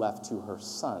actually be left to her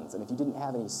sons. And if you didn't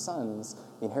have any sons,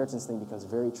 the inheritance thing becomes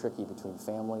very tricky between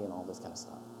family and all this kind of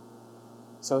stuff.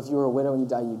 So if you were a widow and you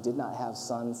died, you did not have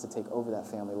sons to take over that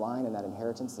family line and that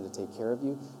inheritance and to take care of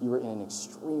you, you were in an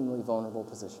extremely vulnerable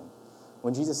position.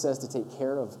 When Jesus says to take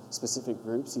care of specific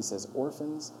groups, he says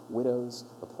orphans, widows,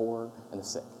 the poor, and the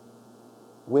sick.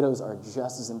 Widows are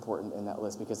just as important in that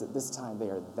list because at this time they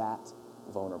are that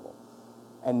vulnerable.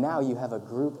 And now you have a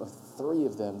group of three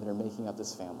of them that are making up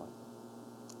this family.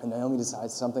 And Naomi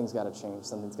decides something's got to change,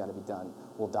 something's got to be done.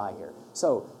 We'll die here.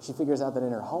 So she figures out that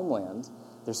in her homeland,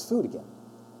 there's food again.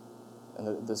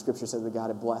 And the scripture says that God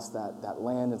had blessed that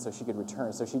land, and so she could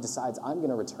return. So she decides, I'm going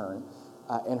to return,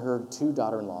 and her two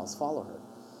daughter-in-laws follow her.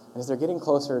 And as they're getting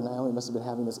closer, Naomi must have been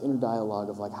having this inner dialogue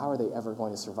of like, how are they ever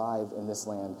going to survive in this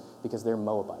land because they're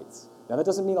Moabites? Now, that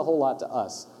doesn't mean a whole lot to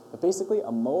us, but basically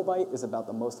a Moabite is about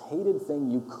the most hated thing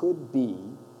you could be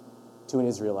to an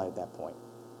Israelite at that point.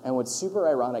 And what's super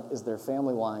ironic is their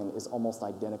family line is almost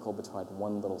identical between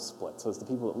one little split. So it's the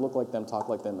people that look like them, talk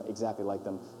like them, exactly like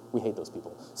them. We hate those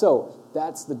people. So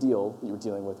that's the deal that you're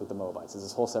dealing with the Moabites, is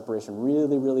this whole separation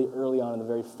really, really early on in the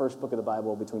very first book of the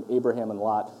Bible between Abraham and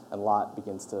Lot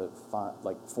begins to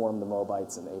form the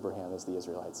Moabites, and Abraham is the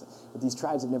Israelites. But these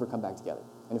tribes have never come back together.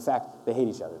 And in fact, they hate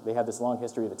each other. They have this long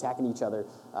history of attacking each other,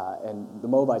 and the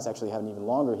Moabites actually have an even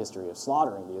longer history of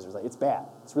slaughtering the Israelites. It's bad.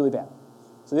 It's really bad.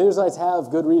 So the Israelites have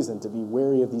good reason to be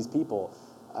wary of these people,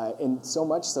 and so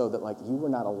much so that you were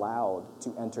not allowed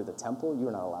to enter the temple. You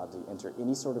were not allowed to enter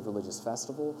any sort of religious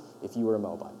festival if you were a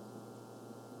Moabite.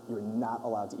 You were not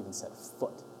allowed to even set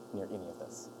foot near any of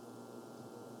this.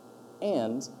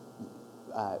 And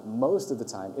most of the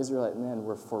time, Israelite men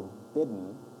were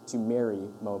forbidden to marry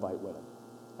Moabite women.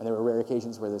 And there were rare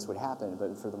occasions where this would happen,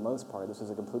 but for the most part, this was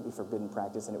a completely forbidden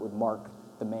practice, and it would mark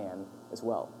the man as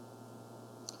well.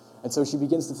 And so she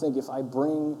begins to think, if I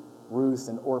bring Ruth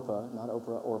and Orpah, not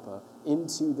Oprah, Orpah,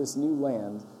 into this new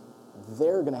land,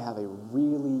 they're going to have a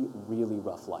really, really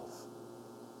rough life.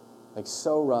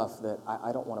 So rough that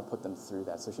I don't want to put them through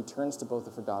that. So she turns to both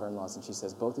of her daughter-in-laws and she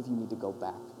says, both of you need to go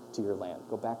back to your land.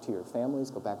 Go back to your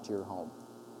families. Go back to your home.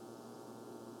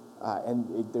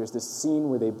 There's this scene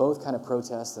where they both kind of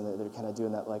protest, and they're kind of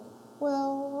doing that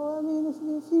well, I mean,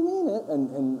 if you mean it.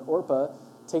 And Orpah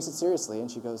takes it seriously,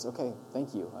 and she goes, okay,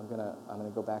 thank you. I'm gonna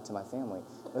go back to my family.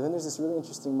 But then there's this really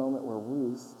interesting moment where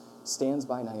Ruth stands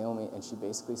by Naomi, and she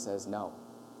basically says, no,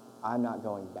 I'm not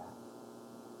going back.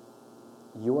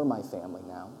 You're my family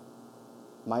now.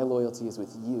 My loyalty is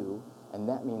with you, and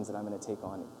that means that I'm going to take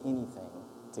on anything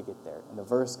to get there. And the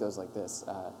verse goes like this.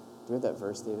 Do you read that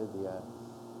verse, David?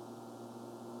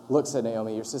 Look, said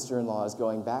Naomi, your sister-in-law is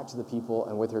going back to the people,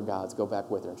 and with her gods, go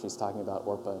back with her. And she's talking about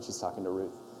Orpah, and she's talking to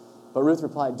Ruth. But Ruth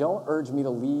replied, don't urge me to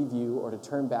leave you or to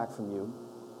turn back from you.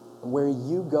 Where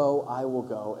you go, I will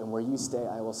go, and where you stay,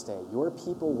 I will stay. Your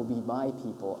people will be my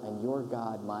people, and your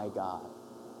God, my God.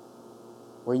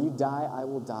 Where you die, I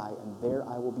will die, and there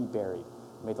I will be buried.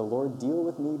 May the Lord deal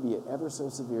with me, be it ever so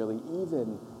severely,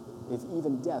 even if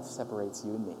even death separates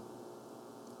you and me.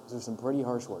 Those are some pretty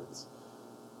harsh words.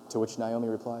 To which Naomi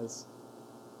replies,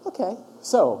 okay.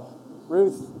 So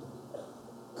Ruth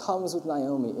comes with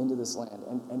Naomi into this land,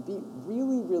 and be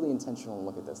really, really intentional and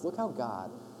look at this. Look how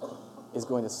God is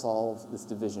going to solve this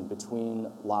division between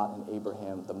Lot and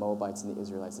Abraham, the Moabites and the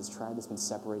Israelites, this tribe that's been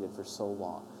separated for so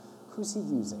long. Who's he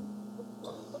using?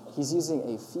 He's using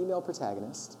a female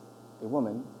protagonist, a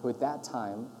woman who at that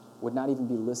time would not even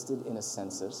be listed in a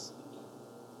census.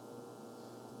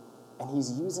 And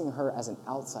he's using her as an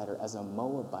outsider, as a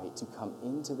Moabite, to come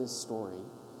into this story.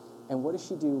 And what does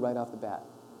she do right off the bat?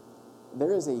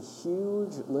 There is a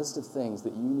huge list of things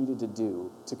that you needed to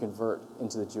do to convert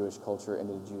into the Jewish culture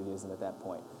and into Judaism at that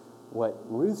point. What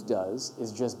Ruth does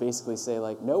is just basically say,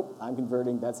 nope, I'm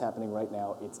converting, that's happening right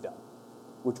now, it's done.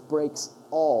 Which breaks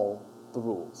all the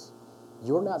rules.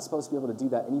 You're not supposed to be able to do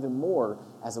that, and even more,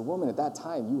 as a woman at that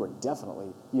time,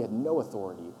 you had no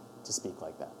authority to speak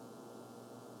like that.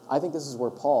 I think this is where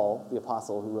Paul, the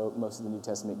apostle who wrote most of the New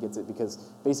Testament, gets it, because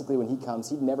basically when he comes,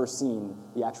 he'd never seen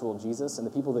the actual Jesus, and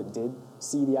the people that did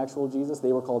see the actual Jesus,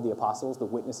 they were called the apostles, the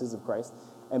witnesses of Christ.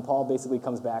 And Paul basically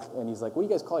comes back, and he's like, what do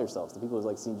you guys call yourselves? The people who've,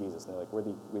 like, seen Jesus. And they're like,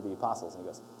 we're the apostles. And he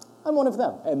goes, I'm one of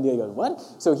them. And they go, what?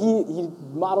 So he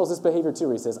models this behavior, too,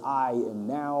 where he says, I am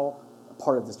now a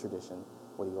part of this tradition,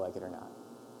 whether you like it or not.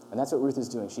 And that's what Ruth is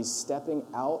doing. She's stepping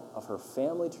out of her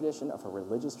family tradition, of her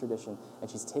religious tradition, and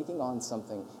she's taking on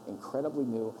something incredibly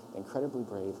new, incredibly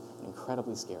brave, and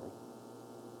incredibly scary.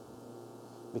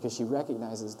 Because she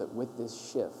recognizes that with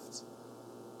this shift,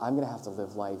 I'm going to have to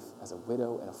live life as a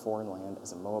widow in a foreign land,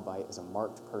 as a Moabite, as a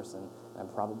marked person, and I'm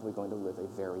probably going to live a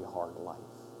very hard life.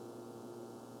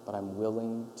 But I'm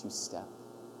willing to step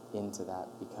into that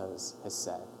because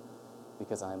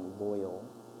I'm loyal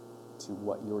to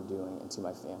what you're doing and to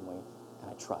my family,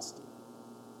 and I trust you.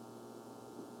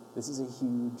 This is a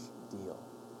huge deal.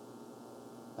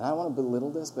 And I don't want to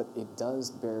belittle this, but it does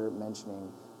bear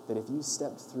mentioning that if you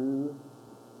stepped through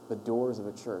the doors of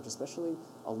a church, especially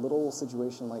a little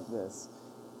situation like this,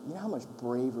 you know how much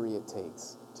bravery it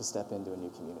takes to step into a new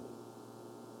community.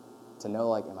 To know,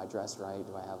 like, am I dressed right?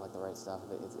 Do I have, like, the right stuff?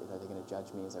 Are they going to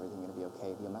judge me? Is everything going to be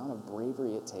okay? The amount of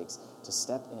bravery it takes to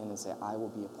step in and say, I will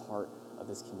be a part of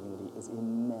this community is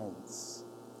immense.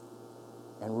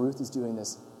 And Ruth is doing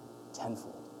this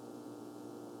tenfold.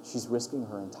 She's risking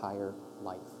her entire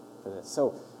life for this.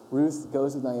 So Ruth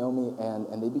goes with Naomi,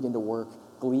 and they begin to work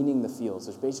gleaning the fields,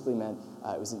 which basically meant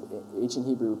it was an ancient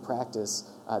Hebrew practice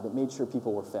that made sure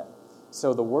people were fed.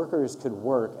 So the workers could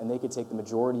work, and they could take the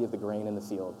majority of the grain in the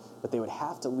field, but they would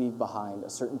have to leave behind a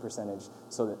certain percentage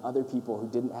so that other people who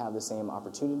didn't have the same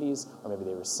opportunities, or maybe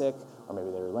they were sick, or maybe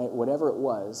they were late, whatever it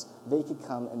was, they could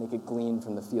come and they could glean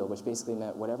from the field, which basically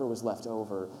meant whatever was left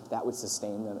over, that would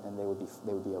sustain them, and they would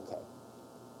be okay.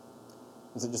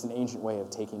 It's just an ancient way of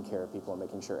taking care of people and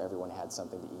making sure everyone had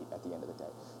something to eat at the end of the day.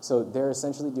 So they're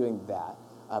essentially doing that,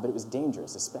 but it was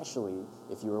dangerous, especially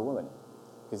if you were a woman,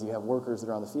 because you have workers that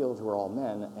are on the field who are all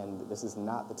men, and this is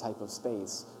not the type of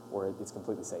space where it's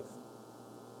completely safe.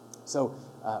 So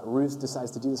Ruth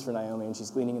decides to do this for Naomi, and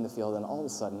she's gleaning in the field, and all of a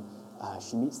sudden,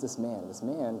 she meets this man. This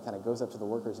man kind of goes up to the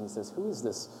workers, and he says, who is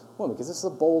this woman? Because this is a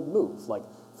bold move. Like,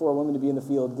 for a woman to be in the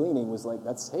field gleaning was like,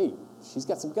 hey, she's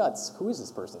got some guts. Who is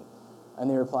this person? And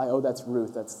they reply, oh, that's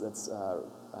Ruth. That's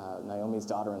Naomi's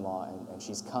daughter-in-law, and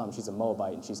she's come. She's a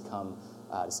Moabite, and she's come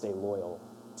to stay loyal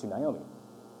to Naomi.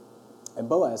 And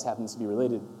Boaz happens to be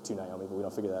related to Naomi, but we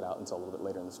don't figure that out until a little bit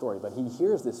later in the story. But he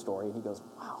hears this story, and he goes,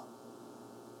 wow,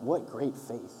 what great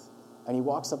faith. And he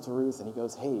walks up to Ruth, and he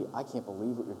goes, hey, I can't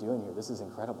believe what you're doing here. This is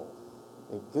incredible.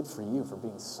 Good for you for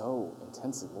being so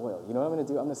intensely loyal. You know what I'm going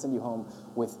to do? I'm going to send you home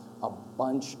with a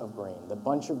bunch of grain. The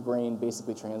bunch of grain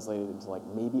basically translated into like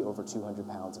maybe over 200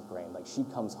 pounds of grain. Like she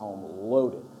comes home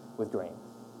loaded with grain.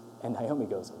 And Naomi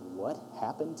goes, what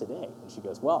happened today? And she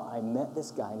goes, well, I met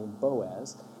this guy named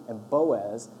Boaz, and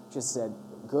Boaz just said,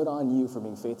 good on you for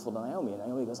being faithful to Naomi. And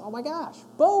Naomi goes, oh my gosh,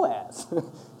 Boaz.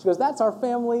 She goes, that's our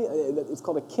family. It's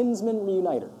called a kinsman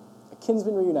reuniter. A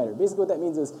kinsman reuniter. Basically what that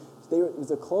means is it was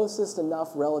the closest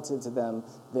enough relative to them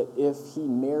that if he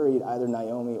married either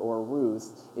Naomi or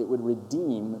Ruth, it would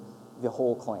redeem the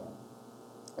whole clan.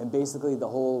 And basically the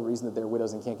whole reason that they're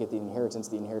widows and can't get the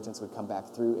inheritance would come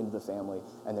back through into the family,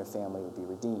 and their family would be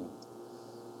redeemed.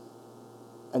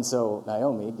 And so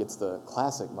Naomi gets the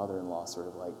classic mother-in-law sort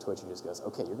of like twitch and just goes,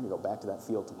 okay, you're going to go back to that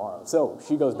field tomorrow. So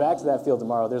she goes back to that field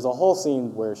tomorrow. There's a whole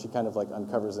scene where she kind of like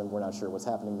uncovers him. We're not sure what's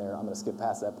happening there. I'm going to skip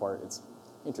past that part. It's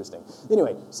interesting.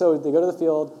 Anyway, so they go to the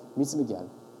field, meets him again.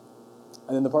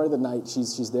 And then the part of the night,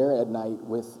 she's there at night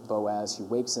with Boaz. She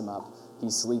wakes him up.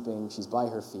 He's sleeping. She's by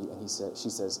her feet. And she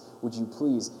says, would you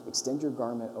please extend your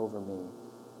garment over me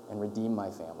and redeem my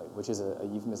family, which is a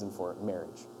euphemism for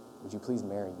marriage. Would you please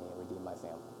marry me and redeem my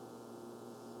family?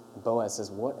 And Boaz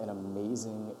says, what an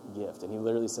amazing gift. And he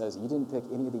literally says, you didn't pick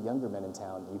any of the younger men in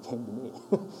town. You came to me.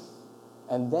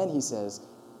 And then he says,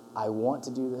 I want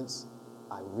to do this.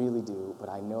 I really do, but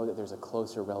I know that there's a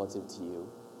closer relative to you,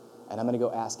 and I'm going to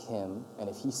go ask him, and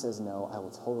if he says no, I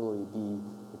will totally be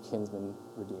your kinsman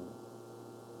redeemer.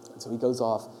 And so he goes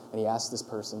off, and he asks this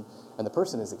person, and the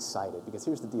person is excited, because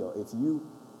here's the deal. If you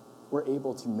were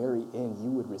able to marry in,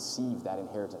 you would receive that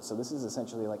inheritance. So this is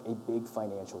essentially like a big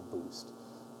financial boost.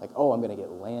 Like, oh, I'm going to get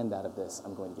land out of this.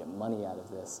 I'm going to get money out of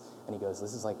this. And he goes,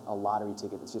 this is like a lottery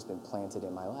ticket that's just been planted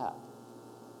in my lap.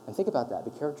 And think about that.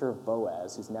 The character of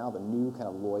Boaz, who's now the new kind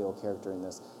of loyal character in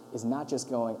this, is not just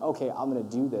going, okay, I'm going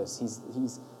to do this.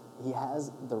 He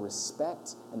has the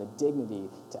respect and the dignity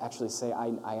to actually say,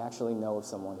 I actually know of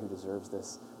someone who deserves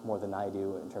this more than I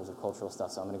do in terms of cultural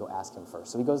stuff, so I'm going to go ask him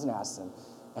first. So he goes and asks him,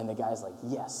 and the guy's like,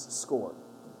 yes, score.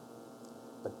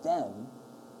 But then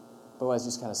Boaz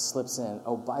just kind of slips in,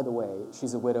 oh, by the way,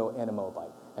 she's a widow and a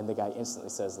Moabite. And the guy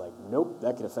instantly says, like, nope,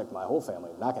 that could affect my whole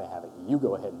family. I'm not going to have it. You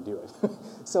go ahead and do it.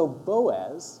 So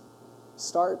Boaz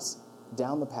starts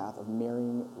down the path of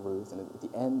marrying Ruth, and at the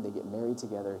end, they get married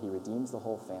together. He redeems the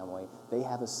whole family. They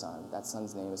have a son. That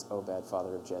son's name is Obed,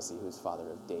 father of Jesse, who's father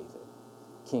of David,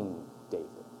 King David.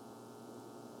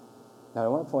 Now, I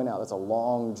want to point out, that's a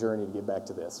long journey to get back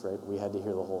to this, right? We had to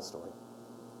hear the whole story.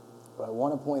 What I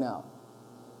want to point out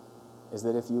is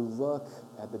that if you look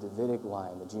at the Davidic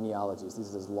line, the genealogies, these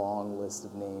are this long list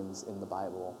of names in the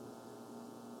Bible,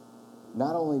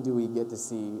 not only do we get to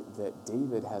see that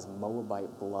David has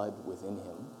Moabite blood within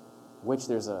him, which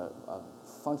there's a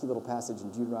funky little passage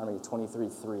in Deuteronomy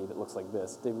 23:3 that looks like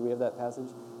this. David, we have that passage?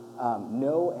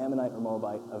 No Ammonite or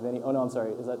Moabite of any, oh no, I'm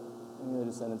sorry, is that any other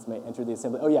descendants may enter the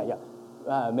assembly? Oh yeah.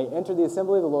 May enter the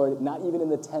assembly of the Lord, not even in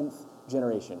the 10th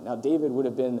generation. Now, David would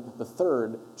have been the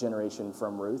 3rd generation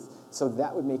from Ruth, so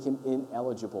that would make him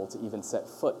ineligible to even set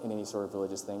foot in any sort of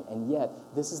religious thing. And yet,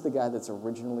 this is the guy that's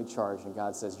originally charged, and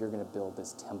God says, you're going to build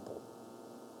this temple.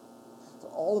 So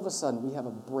all of a sudden, we have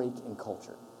a break in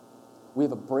culture. We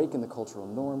have a break in the cultural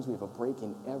norms. We have a break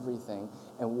in everything.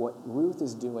 And what Ruth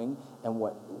is doing and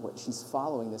what she's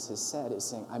following this has said is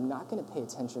saying, I'm not going to pay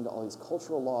attention to all these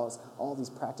cultural laws, all these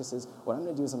practices. What I'm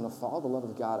going to do is I'm going to follow the love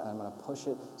of God, and I'm going to push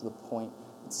it to the point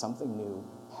that something new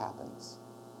happens.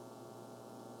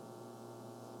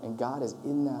 And God is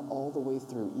in that all the way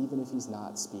through, even if he's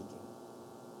not speaking.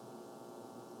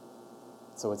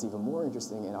 So what's even more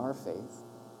interesting in our faith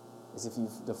is if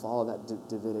you to follow that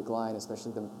Davidic line,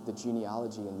 especially the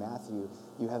genealogy in Matthew,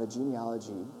 you have a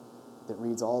genealogy that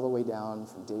reads all the way down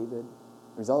from David,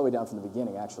 reads all the way down from the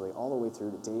beginning, actually, all the way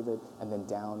through to David, and then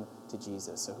down to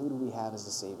Jesus. So who do we have as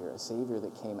a Savior? A Savior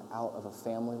that came out of a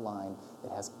family line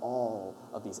that has all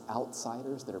of these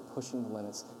outsiders that are pushing the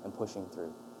limits and pushing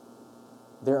through.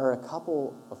 There are a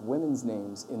couple of women's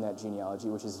names in that genealogy,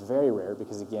 which is very rare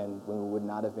because, again, women would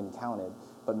not have been counted.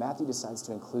 But Matthew decides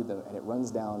to include them, and it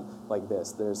runs down like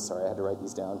this. Sorry, I had to write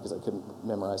these down because I couldn't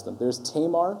memorize them. There's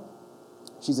Tamar.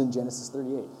 She's in Genesis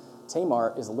 38.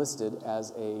 Tamar is listed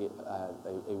as a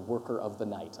worker of the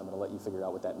night. I'm going to let you figure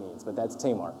out what that means, but that's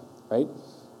Tamar, right?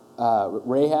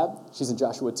 Rahab, she's in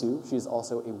Joshua 2. She's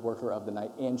also a worker of the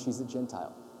night, and she's a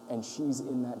Gentile, and she's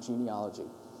in that genealogy.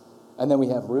 And then we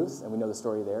have Ruth, and we know the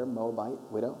story there, Moabite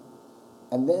widow.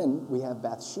 And then we have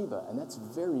Bathsheba, and that's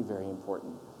very, very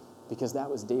important because that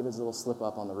was David's little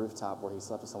slip-up on the rooftop where he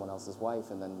slept with someone else's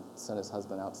wife and then sent his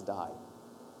husband out to die.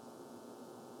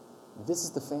 This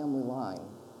is the family line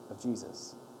of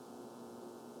Jesus.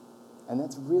 And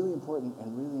that's really important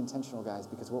and really intentional, guys,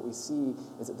 because what we see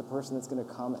is that the person that's going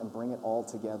to come and bring it all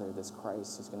together, this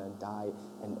Christ who's going to die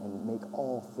and make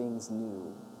all things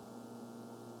new,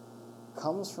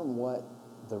 comes from what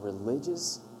the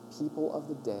religious people of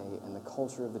the day and the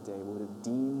culture of the day would have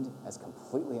deemed as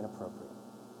completely inappropriate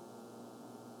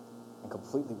and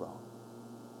completely wrong.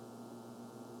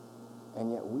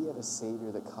 And yet we have a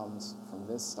Savior that comes from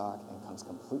this stock and comes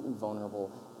completely vulnerable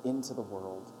into the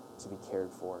world to be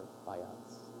cared for by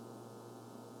us.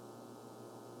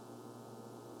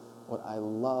 What I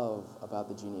love about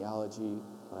the genealogy,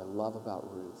 what I love about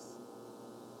Ruth,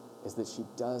 is that she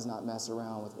does not mess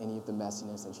around with any of the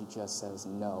messiness, and she just says,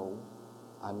 no,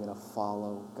 I'm going to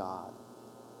follow God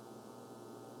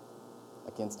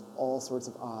against all sorts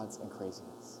of odds and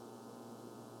craziness.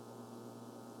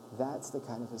 That's the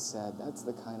kind of hesed, that's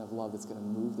the kind of love that's going to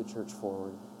move the church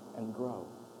forward and grow.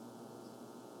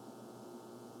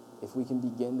 If we can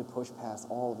begin to push past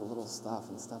all the little stuff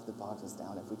and stuff that bogs us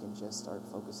down, if we can just start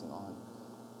focusing on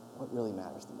what really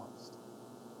matters the most.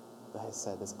 The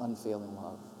hesed, this unfailing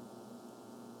love.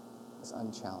 This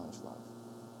unchallenged love.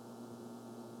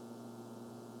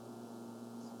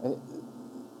 And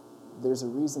there's a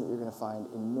reason that you're going to find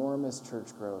enormous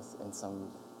church growth in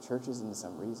some churches and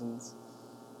some reasons.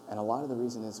 And a lot of the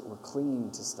reason is we're clinging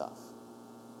to stuff.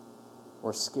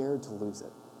 We're scared to lose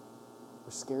it.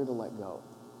 We're scared to let go.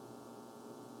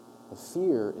 And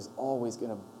fear is always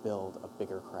going to build a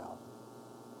bigger crowd.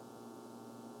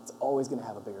 It's always going to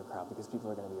have a bigger crowd because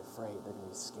people are going to be afraid. They're going to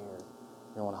be scared.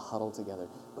 They're going to want to huddle together.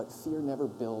 But fear never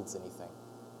builds anything.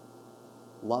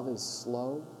 Love is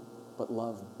slow, but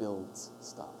love builds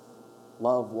stuff.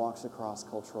 Love walks across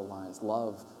cultural lines.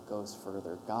 Love goes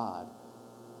further. God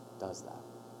does that.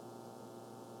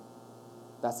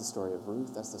 That's the story of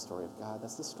Ruth. That's the story of God.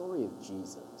 That's the story of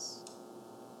Jesus.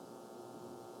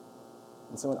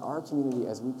 And so in our community,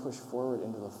 as we push forward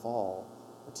into the fall,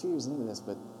 we're 2 years into this,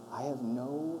 but I have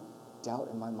no doubt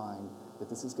in my mind that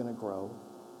this is going to grow.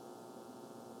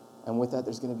 And with that,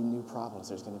 there's going to be new problems.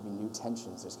 There's going to be new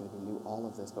tensions. There's going to be new all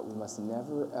of this. But we must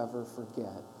never, ever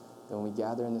forget that when we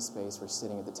gather in this space, we're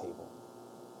sitting at the table.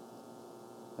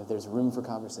 That there's room for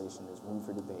conversation, there's room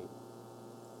for debate,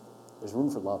 there's room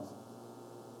for love.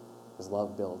 Because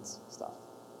love builds stuff.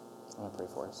 I'm going to pray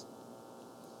for us.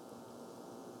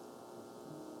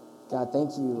 God,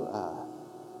 thank you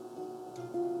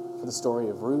for the story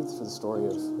of Ruth, for the story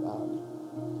of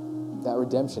that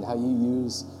redemption, how you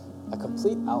use a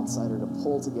complete outsider to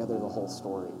pull together the whole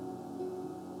story.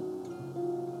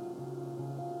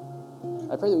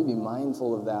 I pray that we be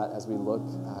mindful of that as we look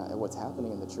at what's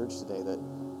happening in the church today, that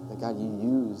God, you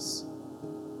use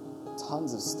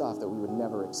tons of stuff that we would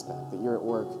never expect, that you're at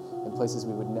work in places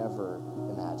we would never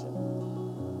imagine.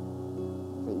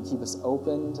 That you keep us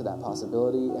open to that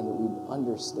possibility and that we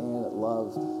understand that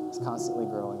love is constantly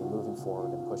growing and moving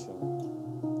forward and pushing